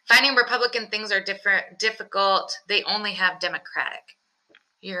 Finding Republican things are difficult. They only have Democratic.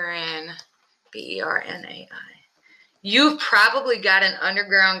 You're in BERNAI. You've probably got an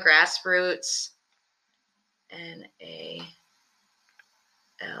underground grassroots NALILLO.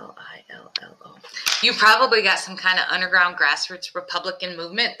 You probably got some kind of underground grassroots Republican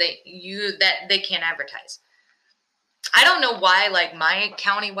movement that they can't advertise. I don't know why, like, my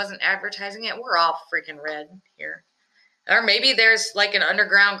county wasn't advertising it. We're all freaking red here. Or maybe there's like an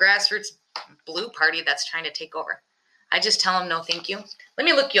underground grassroots blue party that's trying to take over. I just tell them no thank you. Let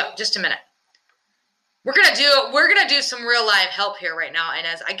me look you up just a minute. We're gonna do some real live help here right now,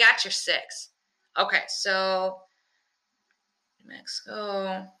 Inez. I got your 6. Okay, so New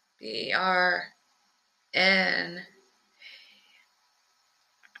Mexico, BERN.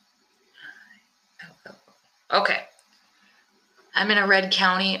 Okay. I'm in a red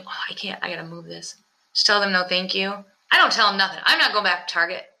county. Oh, I gotta move this. Just tell them no thank you. I don't tell them nothing. I'm not going back to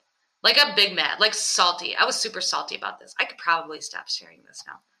Target. Like, I'm big mad, like salty. I was super salty about this. I could probably stop sharing this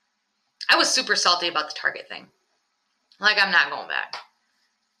now. I was super salty about the Target thing. Like, I'm not going back.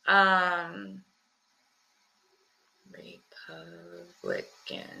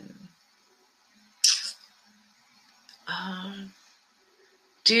 Republican.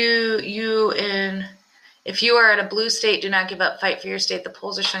 If you are at a blue state, do not give up, fight for your state. The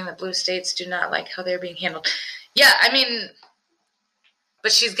polls are showing that blue states do not like how they're being handled. Yeah, I mean,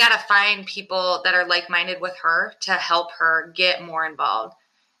 but she's got to find people that are like-minded with her to help her get more involved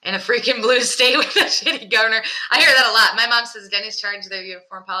in a freaking blue state with a shitty governor. I hear that a lot. My mom says Denny's changed their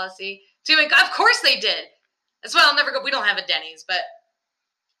uniform policy too. And of course they did. That's why I'll never go. We don't have a Denny's, but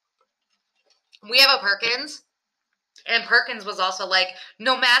we have a Perkins. And Perkins was also like,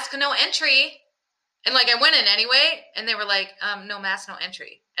 no mask, no entry. And like, I went in anyway, and they were like, no mask, no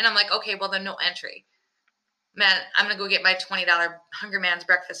entry. And I'm like, okay, well then no entry. Man, I'm going to go get my $20 Hungry Man's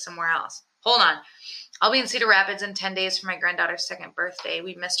breakfast somewhere else. Hold on. I'll be in Cedar Rapids in 10 days for my granddaughter's 2nd birthday.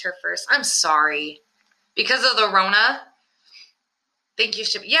 We missed her first. I'm sorry. Because of the Rona. Thank you.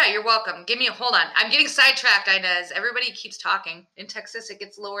 Yeah, you're welcome. Hold on. I'm getting sidetracked, Inez. Everybody keeps talking. In Texas, it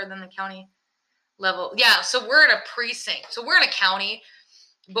gets lower than the county level. Yeah, so we're in a precinct. So we're in a county,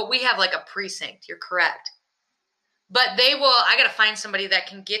 but we have like a precinct. You're correct. But I got to find somebody that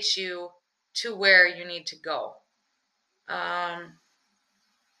can get you to where you need to go.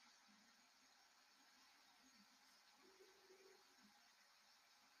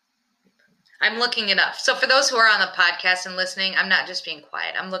 I'm looking it up. So for those who are on the podcast and listening, I'm not just being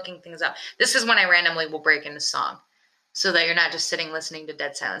quiet. I'm looking things up. This is when I randomly will break into song so that you're not just sitting listening to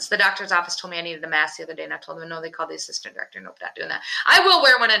dead silence. The doctor's office told me I needed a mask the other day, and I told them, no, they called the assistant director. Nope, not doing that. I will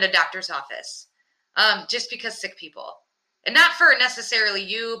wear one at a doctor's office just because sick people. And not for necessarily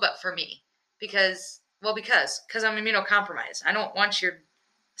you, but for me. Because I'm immunocompromised. I don't want your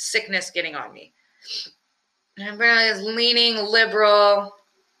sickness getting on me. And Brown is leaning liberal.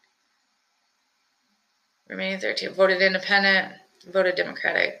 Remaining 13. Voted independent. Voted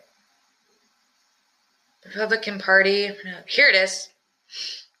Democratic. Republican Party. Here it is.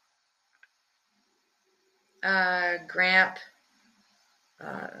 Gramp.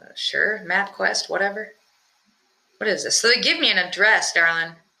 Sure. MapQuest. Whatever. What is this? So they give me an address,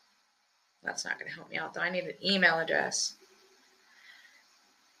 darling. That's not going to help me out, though. I need an email address.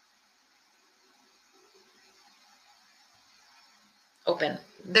 Open.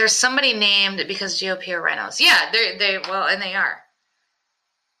 There's somebody named because GOP are rhinos. Yeah, they are.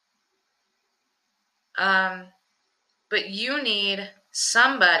 But you need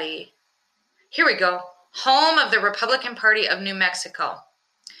somebody. Here we go. Home of the Republican Party of New Mexico.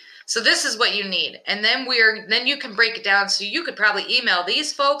 So this is what you need. And then you can break it down. So you could probably email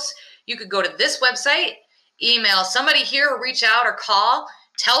these folks. You could go to this website, email somebody here, or reach out or call,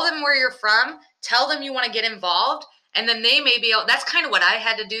 tell them where you're from, tell them you want to get involved. And then they may be able, that's kind of what I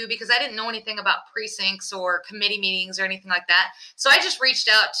had to do because I didn't know anything about precincts or committee meetings or anything like that. So I just reached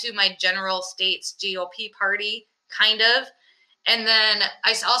out to my general state's GOP party, kind of. And then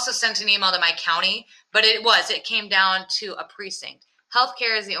I also sent an email to my county, but it came down to a precinct.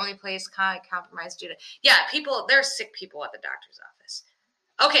 Healthcare is the only place compromised due to, there's sick people at the doctor's office.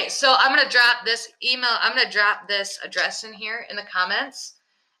 Okay, so I'm going to drop this address in here in the comments.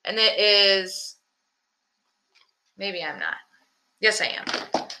 And it is, maybe I'm not. Yes, I am.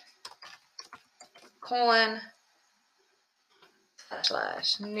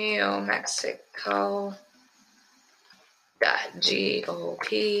 /New Mexico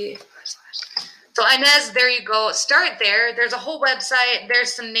 .gop. So Inez, there you go. Start there. There's a whole website.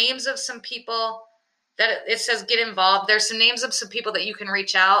 There's some names of some people that it says get involved. There's some names of some people that you can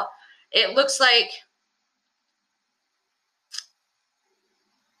reach out. It looks like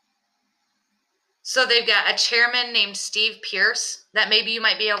so they've got a chairman named Steve Pierce that maybe you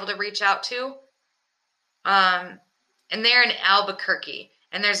might be able to reach out to. And they're in Albuquerque.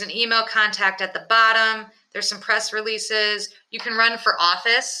 And there's an email contact at the bottom. There's some press releases. You can run for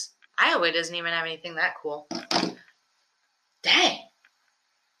office. Iowa doesn't even have anything that cool. Dang.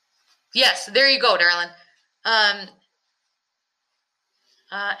 Yes, there you go, darling.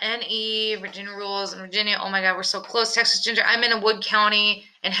 NE, Virginia rules, and Virginia. Oh my God, we're so close. Texas Ginger. I'm in a Wood County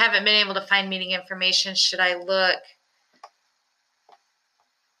and haven't been able to find meeting information. Should I look?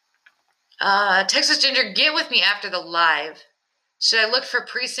 Texas Ginger, get with me after the live. Should I look for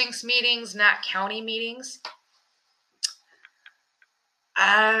precincts meetings, not county meetings?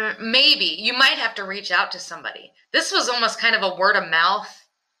 Maybe. You might have to reach out to somebody. This was almost kind of a word of mouth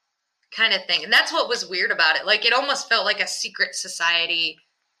kind of thing. And that's what was weird about it. Like, it almost felt like a secret society.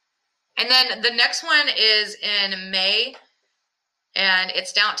 And then the next one is in May, and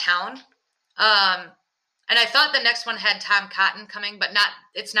it's downtown. I And I thought the next one had Tom Cotton coming, but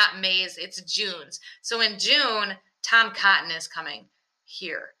it's not May's, it's June's. So in June, Tom Cotton is coming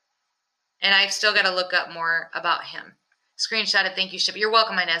here. And I've still got to look up more about him. Screenshot it. Thank you, Ship. You're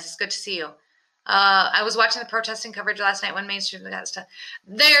welcome, Inez. It's good to see you. I was watching the protesting coverage last night when mainstream got stuff.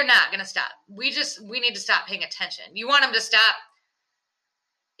 They're not going to stop. We need to stop paying attention. You want them to stop?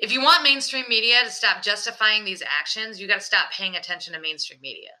 If you want mainstream media to stop justifying these actions, you got to stop paying attention to mainstream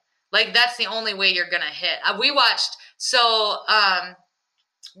media. Like, that's the only way you're going to hit. We watched,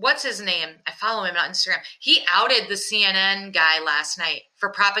 what's his name? I follow him on Instagram. He outed the CNN guy last night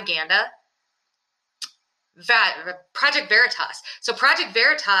for propaganda. Project Veritas. So Project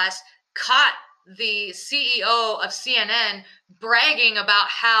Veritas caught the CEO of CNN bragging about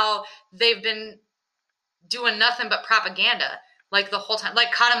how they've been doing nothing but propaganda like the whole time,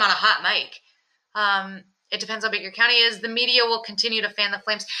 like caught him on a hot mic. It depends how big your county is. The media will continue to fan the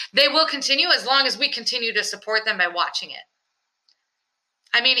flames. They will continue as long as we continue to support them by watching it.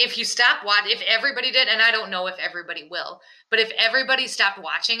 I mean, if you stop watching, if everybody did, and I don't know if everybody will, but if everybody stopped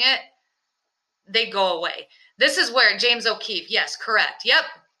watching it, they go away. This is where James O'Keefe, yes, correct. Yep.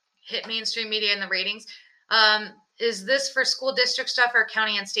 Hit mainstream media in the ratings. Is this for school district stuff or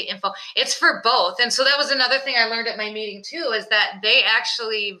county and state info? It's for both. And so that was another thing I learned at my meeting too, is that they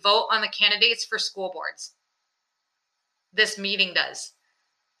actually vote on the candidates for school boards. This meeting does.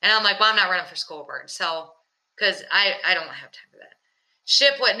 And I'm like, well, I'm not running for school board. So, because I don't have time for that.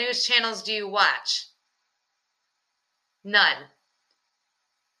 Ship, what news channels do you watch? None.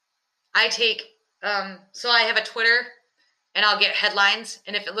 I take, so I have a Twitter and I'll get headlines.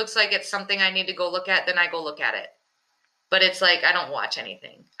 And if it looks like it's something I need to go look at, then I go look at it. But it's like, I don't watch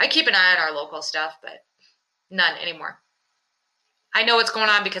anything. I keep an eye on our local stuff, but none anymore. I know what's going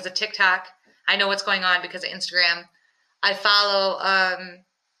on because of TikTok. I know what's going on because of Instagram. I follow, I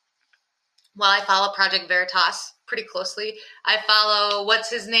follow Project Veritas pretty closely. I follow, what's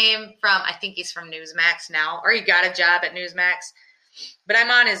his name from, I think he's from Newsmax now, or he got a job at Newsmax. But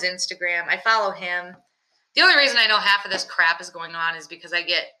I'm on his Instagram. I follow him. The only reason I know half of this crap is going on is because I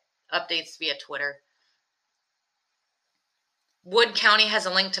get updates via Twitter. Wood County has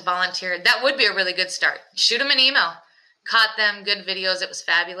a link to volunteer. That would be a really good start. Shoot them an email. Caught them. Good videos. It was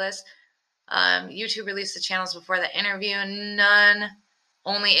fabulous. YouTube released the channels before the interview. None.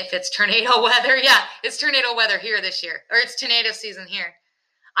 Only if it's tornado weather. Yeah, it's tornado weather here this year. Or it's tornado season here.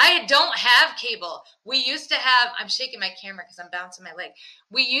 I don't have cable. We used to have, I'm shaking my camera because I'm bouncing my leg.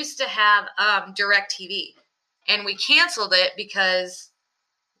 We used to have DirecTV. And we canceled it because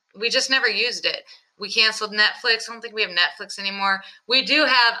we just never used it. We canceled Netflix. I don't think we have Netflix anymore. We do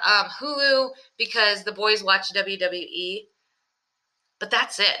have Hulu because the boys watch WWE. But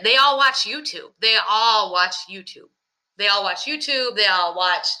that's it. They all watch YouTube. They all watch YouTube. They all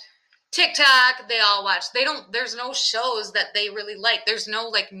watch TikTok. There's no shows that they really like. There's no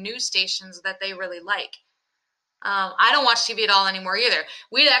like news stations that they really like. I don't watch TV at all anymore either.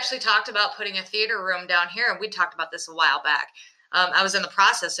 We'd actually talked about putting a theater room down here, and we talked about this a while back. I was in the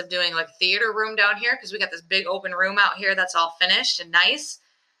process of doing like a theater room down here because we got this big open room out here that's all finished and nice.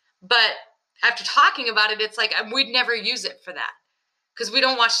 But after talking about it, it's like we'd never use it for that because we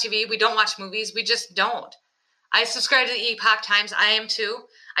don't watch TV. We don't watch movies. We just don't. I subscribe to the Epoch Times. I am too.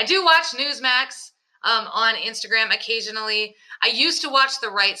 I do watch Newsmax on Instagram occasionally. I used to watch the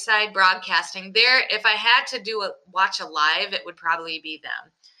Right Side Broadcasting. There, if I had to watch a live, it would probably be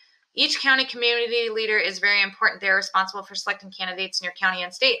them. Each county community leader is very important. They're responsible for selecting candidates in your county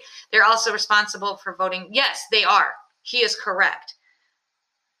and state. They're also responsible for voting. Yes, they are. He is correct.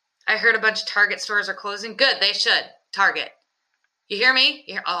 I heard a bunch of Target stores are closing. Good, they should. Target. You hear me?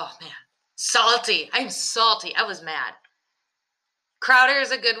 Oh, man. Salty. I'm salty. I was mad. Crowder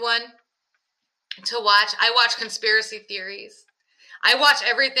is a good one to watch. I watch conspiracy theories. I watch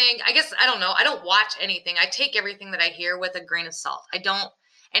everything. I guess, I don't know. I don't watch anything. I take everything that I hear with a grain of salt. I don't.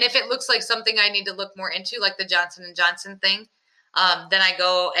 And if it looks like something I need to look more into, like the Johnson & Johnson thing, then I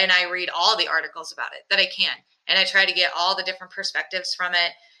go and I read all the articles about it that I can. And I try to get all the different perspectives from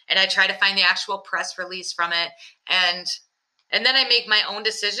it. And I try to find the actual press release from it. And then I make my own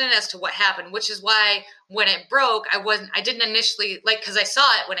decision as to what happened, which is why when it broke, I didn't initially, because I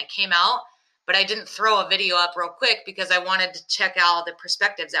saw it when it came out, but I didn't throw a video up real quick because I wanted to check all the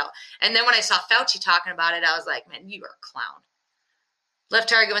perspectives out. And then when I saw Fauci talking about it, I was like, man, you are a clown. Left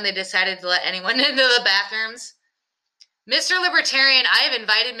Target when they decided to let anyone into the bathrooms. Mr. Libertarian, I have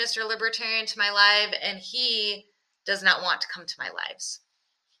invited Mr. Libertarian to my live, and he does not want to come to my lives.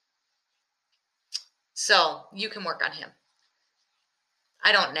 So you can work on him.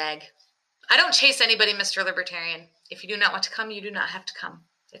 I don't nag. I don't chase anybody, Mr. Libertarian. If you do not want to come, you do not have to come.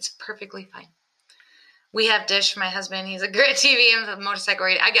 It's perfectly fine. We have Dish, my husband. He's a great TV and motorcycle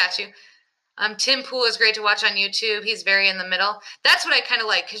rating. I got you. Tim Pool is great to watch on YouTube. He's very in the middle. That's what I kind of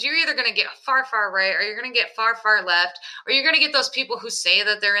like, because you're either going to get far, far right, or you're going to get far, far left, or you're going to get those people who say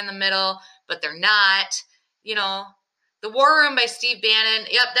that they're in the middle, but they're not. You know, The War Room by Steve Bannon.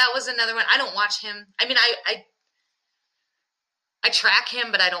 Yep, that was another one. I don't watch him. I mean, I track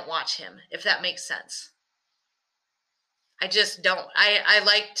him, but I don't watch him, if that makes sense. I just don't. I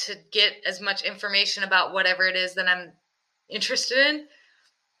like to get as much information about whatever it is that I'm interested in,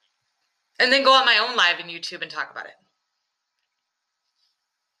 and then go on my own live in YouTube and talk about it.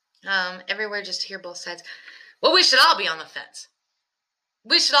 Everywhere just to hear both sides. Well, we should all be on the fence.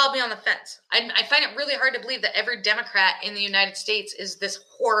 We should all be on the fence. I find it really hard to believe that every Democrat in the United States is this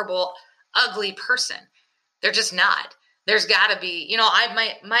horrible, ugly person. They're just not. There's got to be, you know,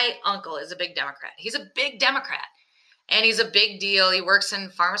 my uncle is a big Democrat. He's a big Democrat, and he's a big deal. He works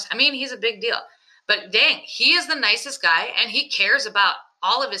in pharmacy. I mean, he's a big deal. But dang, he is the nicest guy, and he cares about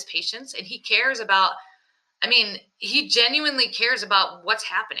all of his patients, and he cares about, I mean, he genuinely cares about what's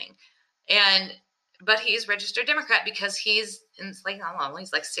happening. But he's registered Democrat because he's like, I don't know,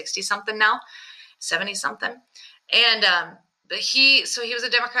 he's like 60 something now, 70 something. And, but he was a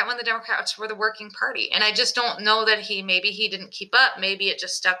Democrat when the Democrats were the working party. And I just don't know that maybe he didn't keep up. Maybe it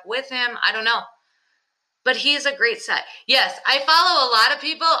just stuck with him. I don't know. But he is a great set. Yes, I follow a lot of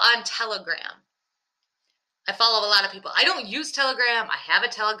people on Telegram. I don't use Telegram. I have a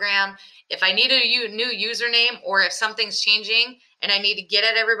Telegram. If I need a new username, or if something's changing and I need to get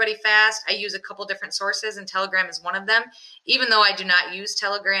at everybody fast, I use a couple different sources, and Telegram is one of them, even though I do not use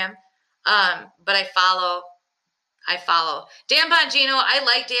Telegram. But I follow Dan Bongino. I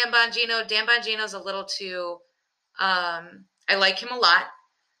like Dan Bongino. Dan Bongino's a little too, I like him a lot.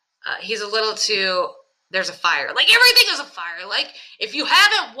 He's a little too, there's a fire. Like, everything is a fire. Like, if you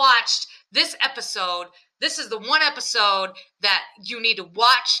haven't watched this episode, this is the one episode that you need to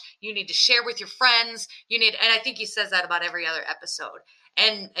watch. You need to share with your friends. And I think he says that about every other episode.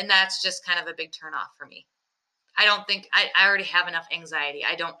 And that's just kind of a big turnoff for me. I don't think, I already have enough anxiety.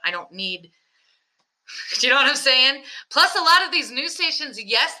 I don't need, do you know what I'm saying? Plus, a lot of these news stations,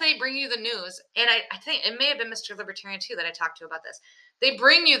 yes, they bring you the news. And I think it may have been Mr. Libertarian too that I talked to about this. They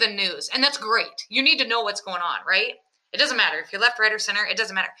bring you the news, and that's great. You need to know what's going on, right? It doesn't matter if you're left, right, or center. It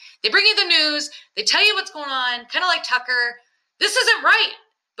doesn't matter. They bring you the news. They tell you what's going on, kind of like Tucker. This isn't right.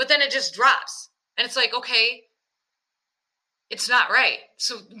 But then it just drops. And it's like, okay, it's not right.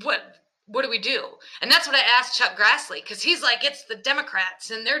 So what do we do? And that's what I asked Chuck Grassley, because he's like, it's the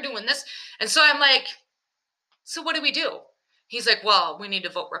Democrats, and they're doing this. And so I'm like, so what do we do? He's like, well, we need to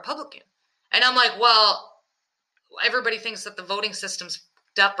vote Republican. And I'm like, well, everybody thinks that the voting system's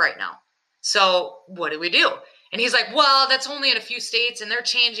f***ed up right now. So what do we do? And he's like, well, that's only in a few states, and they're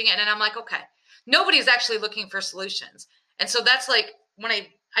changing it. And I'm like, okay, nobody's actually looking for solutions. And so that's like, when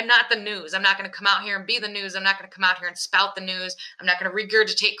I'm not the news. I'm not going to come out here and be the news. I'm not going to come out here and spout the news. I'm not going to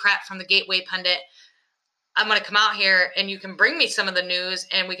regurgitate crap from the Gateway Pundit. I'm going to come out here, and you can bring me some of the news,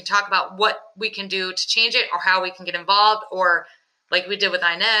 and we can talk about what we can do to change it, or how we can get involved, or like we did with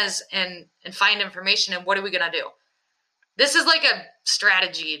Inez, and find information, and what are we going to do? This is like a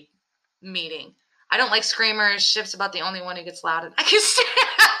strategy meeting. I don't like screamers. Ship's about the only one who gets loud. I can see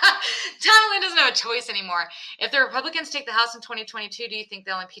Tom Lynn doesn't have a choice anymore. If the Republicans take the House in 2022, do you think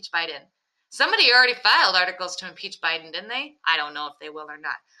they'll impeach Biden? Somebody already filed articles to impeach Biden, didn't they? I don't know if they will or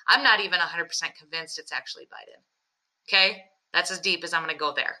not. I'm not even 100% convinced it's actually Biden. Okay? That's as deep as I'm going to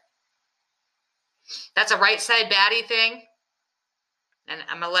go there. That's a right side baddie thing. And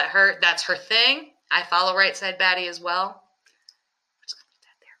I'm going to let her, that's her thing. I follow right side baddie as well. I'm just going to leave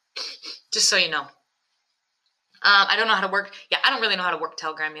that there. Just so you know. I don't know how to work. Yeah, I don't really know how to work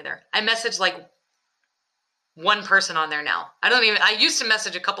Telegram either. I message like one person on there now. I used to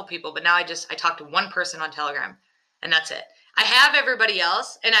message a couple people, but now I talk to one person on Telegram, and that's it. I have everybody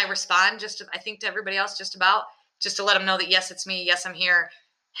else, and I respond to everybody else just to let them know that, yes, it's me. Yes, I'm here.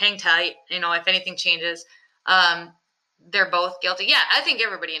 Hang tight. If anything changes. They're both guilty. Yeah, I think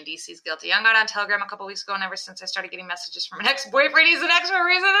everybody in DC is guilty. I got on Telegram a couple weeks ago, and ever since I started getting messages from an ex-boyfriend, he's an ex for a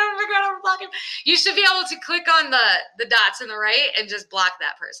reason. I figured out how to block him. You should be able to click on the dots in the right and just block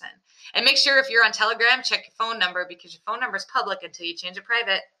that person. And make sure if you're on Telegram, check your phone number, because your phone number is public until you change it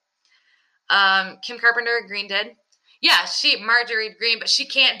private. Kim Carpenter, Green did. Yeah, Marjorie Green, but she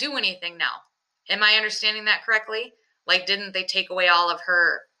can't do anything now. Am I understanding that correctly? Like, didn't they take away all of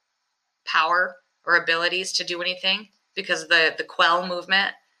her power or abilities to do anything? Because of the Quell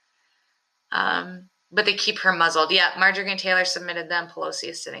movement. But they keep her muzzled. Yeah, Marjorie Greene Taylor submitted them. Pelosi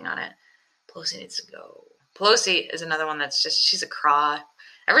is sitting on it. Pelosi needs to go. Pelosi is another one that's she's a craw.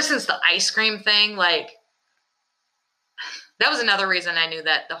 Ever since the ice cream thing, like, That was another reason I knew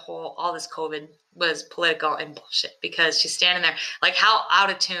that all this COVID was political and bullshit, because she's standing there like, how out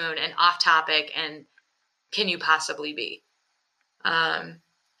of tune and off topic and can you possibly be?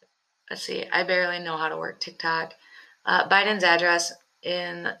 Let's see. I barely know how to work TikTok. Biden's address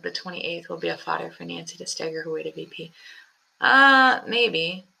in the 28th will be a fodder for Nancy to stagger her way to VP.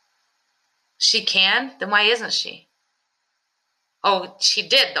 Maybe. She can? Then why isn't she? Oh, she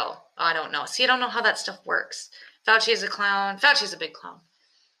did, though. I don't know. See, I don't know how that stuff works. Fauci is a clown. Fauci's a big clown.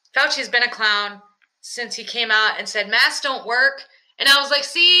 Fauci's been a clown since he came out and said masks don't work. And I was like,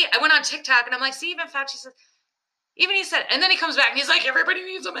 see, I went on TikTok and I'm like, see, even Fauci said, even he said, and then he comes back and he's like, everybody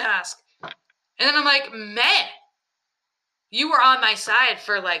needs a mask. And then I'm like, man, you were on my side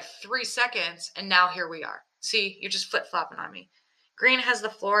for like 3 seconds and now here we are. See, you're just flip-flopping on me. Green has the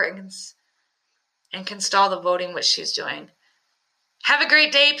floor and can stall the voting, which she's doing. Have a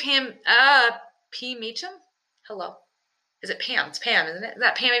great day, Pam. P. Meacham? Hello. Is it Pam? It's Pam, isn't it? Is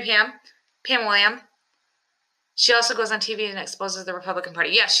that Pammy Pam? Pam Lamb? She also goes on TV and exposes the Republican Party.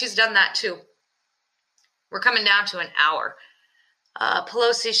 Yes, she's done that too. We're coming down to an hour.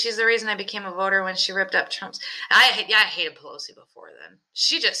 Pelosi, she's the reason I became a voter when she ripped up Trump's. I hated Pelosi before then.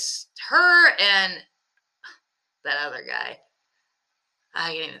 Her and that other guy.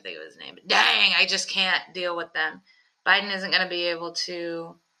 I can't even think of his name. But dang, I just can't deal with them. Biden isn't going to be able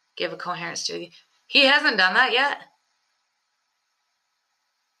to give a coherent study. He hasn't done that yet.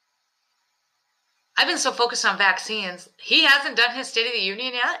 I've been so focused on vaccines. He hasn't done his State of the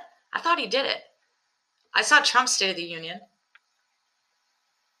Union yet? I thought he did it. I saw Trump's State of the Union.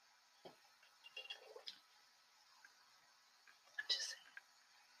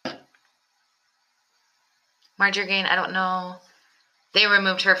 Marjorie Greene, I don't know. They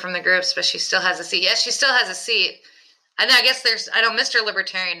removed her from the groups, but she still has a seat. Yes, she still has a seat. And I guess I know Mr.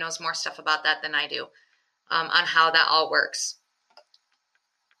 Libertarian knows more stuff about that than I do, on how that all works.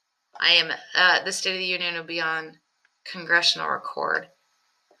 The State of the Union will be on Congressional Record.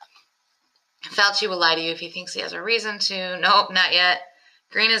 Fauci will lie to you if he thinks he has a reason to. Nope, not yet.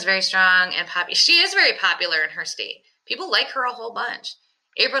 Green is very strong and popular. She is very popular in her state. People like her a whole bunch.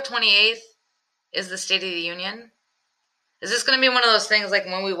 April 28th is the State of the Union. Is this going to be one of those things like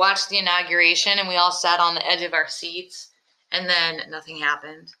when we watched the inauguration and we all sat on the edge of our seats and then nothing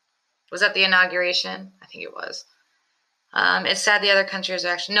happened? Was that the inauguration? I think it was. It's sad the other countries are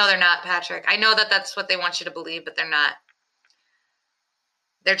actually... No, they're not, Patrick. I know that that's what they want you to believe, but they're not.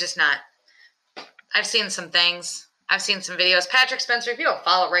 They're just not. I've seen some things. I've seen some videos. Patrick Spencer, if you don't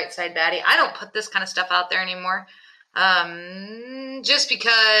follow Right Side Baddie, I don't put this kind of stuff out there anymore. Just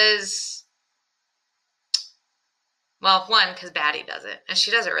because... Well, one, because Baddie does it, and she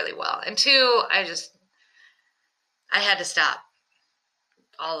does it really well. And two, I had to stop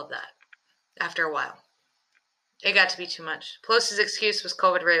all of that after a while. It got to be too much. Pelosi's excuse was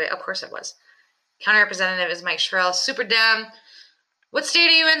COVID related. Of course it was. County Representative is Mike Sherrill. Super Dem. What state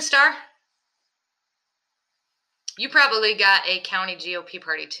are you in, Star? You probably got a county GOP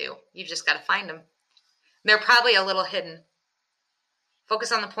party too. You've just got to find them. They're probably a little hidden.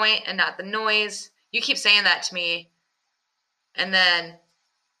 Focus on the point and not the noise. You keep saying that to me. And then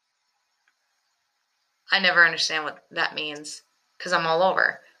I never understand what that means because I'm all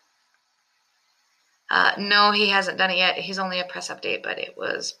over. No, he hasn't done it yet. He's only a press update, but it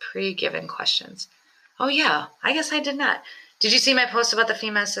was pre-given questions. Oh, yeah. I guess I did not. Did you see my post about the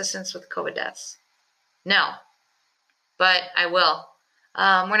FEMA assistance with COVID deaths? No. But I will.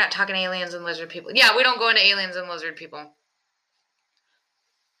 We're not talking aliens and lizard people. Yeah, we don't go into aliens and lizard people.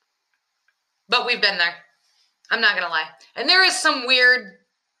 But we've been there. I'm not going to lie. And there is some weird,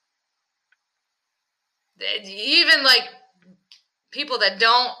 even like people that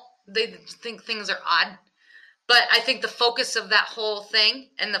they think things are odd. But I think the focus of that whole thing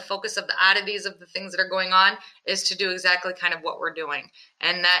and the focus of the oddities of the things that are going on is to do exactly kind of what we're doing.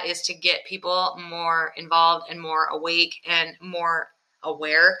 And that is to get people more involved and more awake and more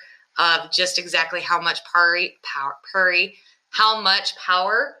aware of just exactly how much how much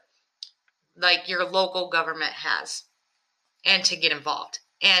power like your local government has, and to get involved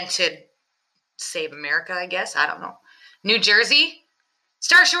and to save America, I guess. I don't know. New Jersey,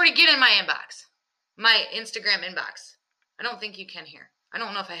 Star Shorty, get in my inbox, my Instagram inbox. I don't think you can here. I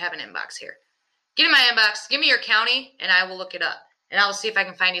don't know if I have an inbox here. Get in my inbox, give me your county, and I will look it up, and I will see if I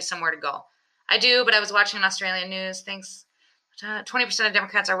can find you somewhere to go. I do, but I was watching Australian news. Thanks. 20% of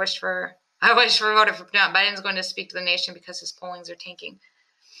Democrats I wish for voted for Trump. Biden's going to speak to the nation because his pollings are tanking.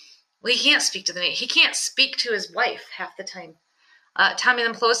 Well, he can't speak to the nation. He can't speak to his wife half the time. Tommy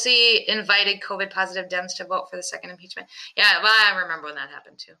Lynn Pelosi invited COVID-positive Dems to vote for the second impeachment. Yeah, well, I remember when that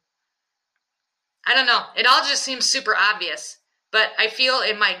happened too. I don't know. It all just seems super obvious. But I feel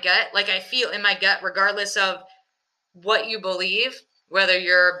in my gut, regardless of what you believe, whether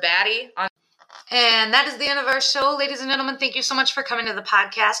you're batty on. And that is the end of our show, ladies and gentlemen. Thank you so much for coming to the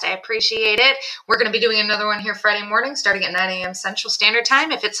podcast. I appreciate it. We're going to be doing another one here Friday morning, starting at 9 a.m. Central Standard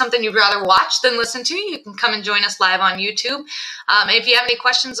Time. If it's something you'd rather watch than listen to, you can come and join us live on YouTube. If you have any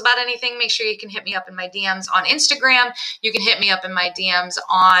questions about anything, make sure you can hit me up in my DMs on Instagram. You can hit me up in my DMs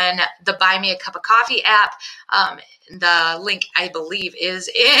on the Buy Me a Cup of Coffee app. The link, I believe, is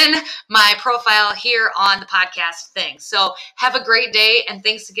in my profile here on the podcast thing. So have a great day, and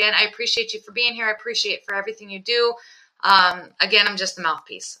thanks again. I appreciate you for being here. I appreciate for everything you do. Again, I'm just the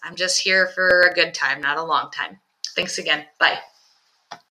mouthpiece. I'm just here for a good time, not a long time. Thanks again. Bye.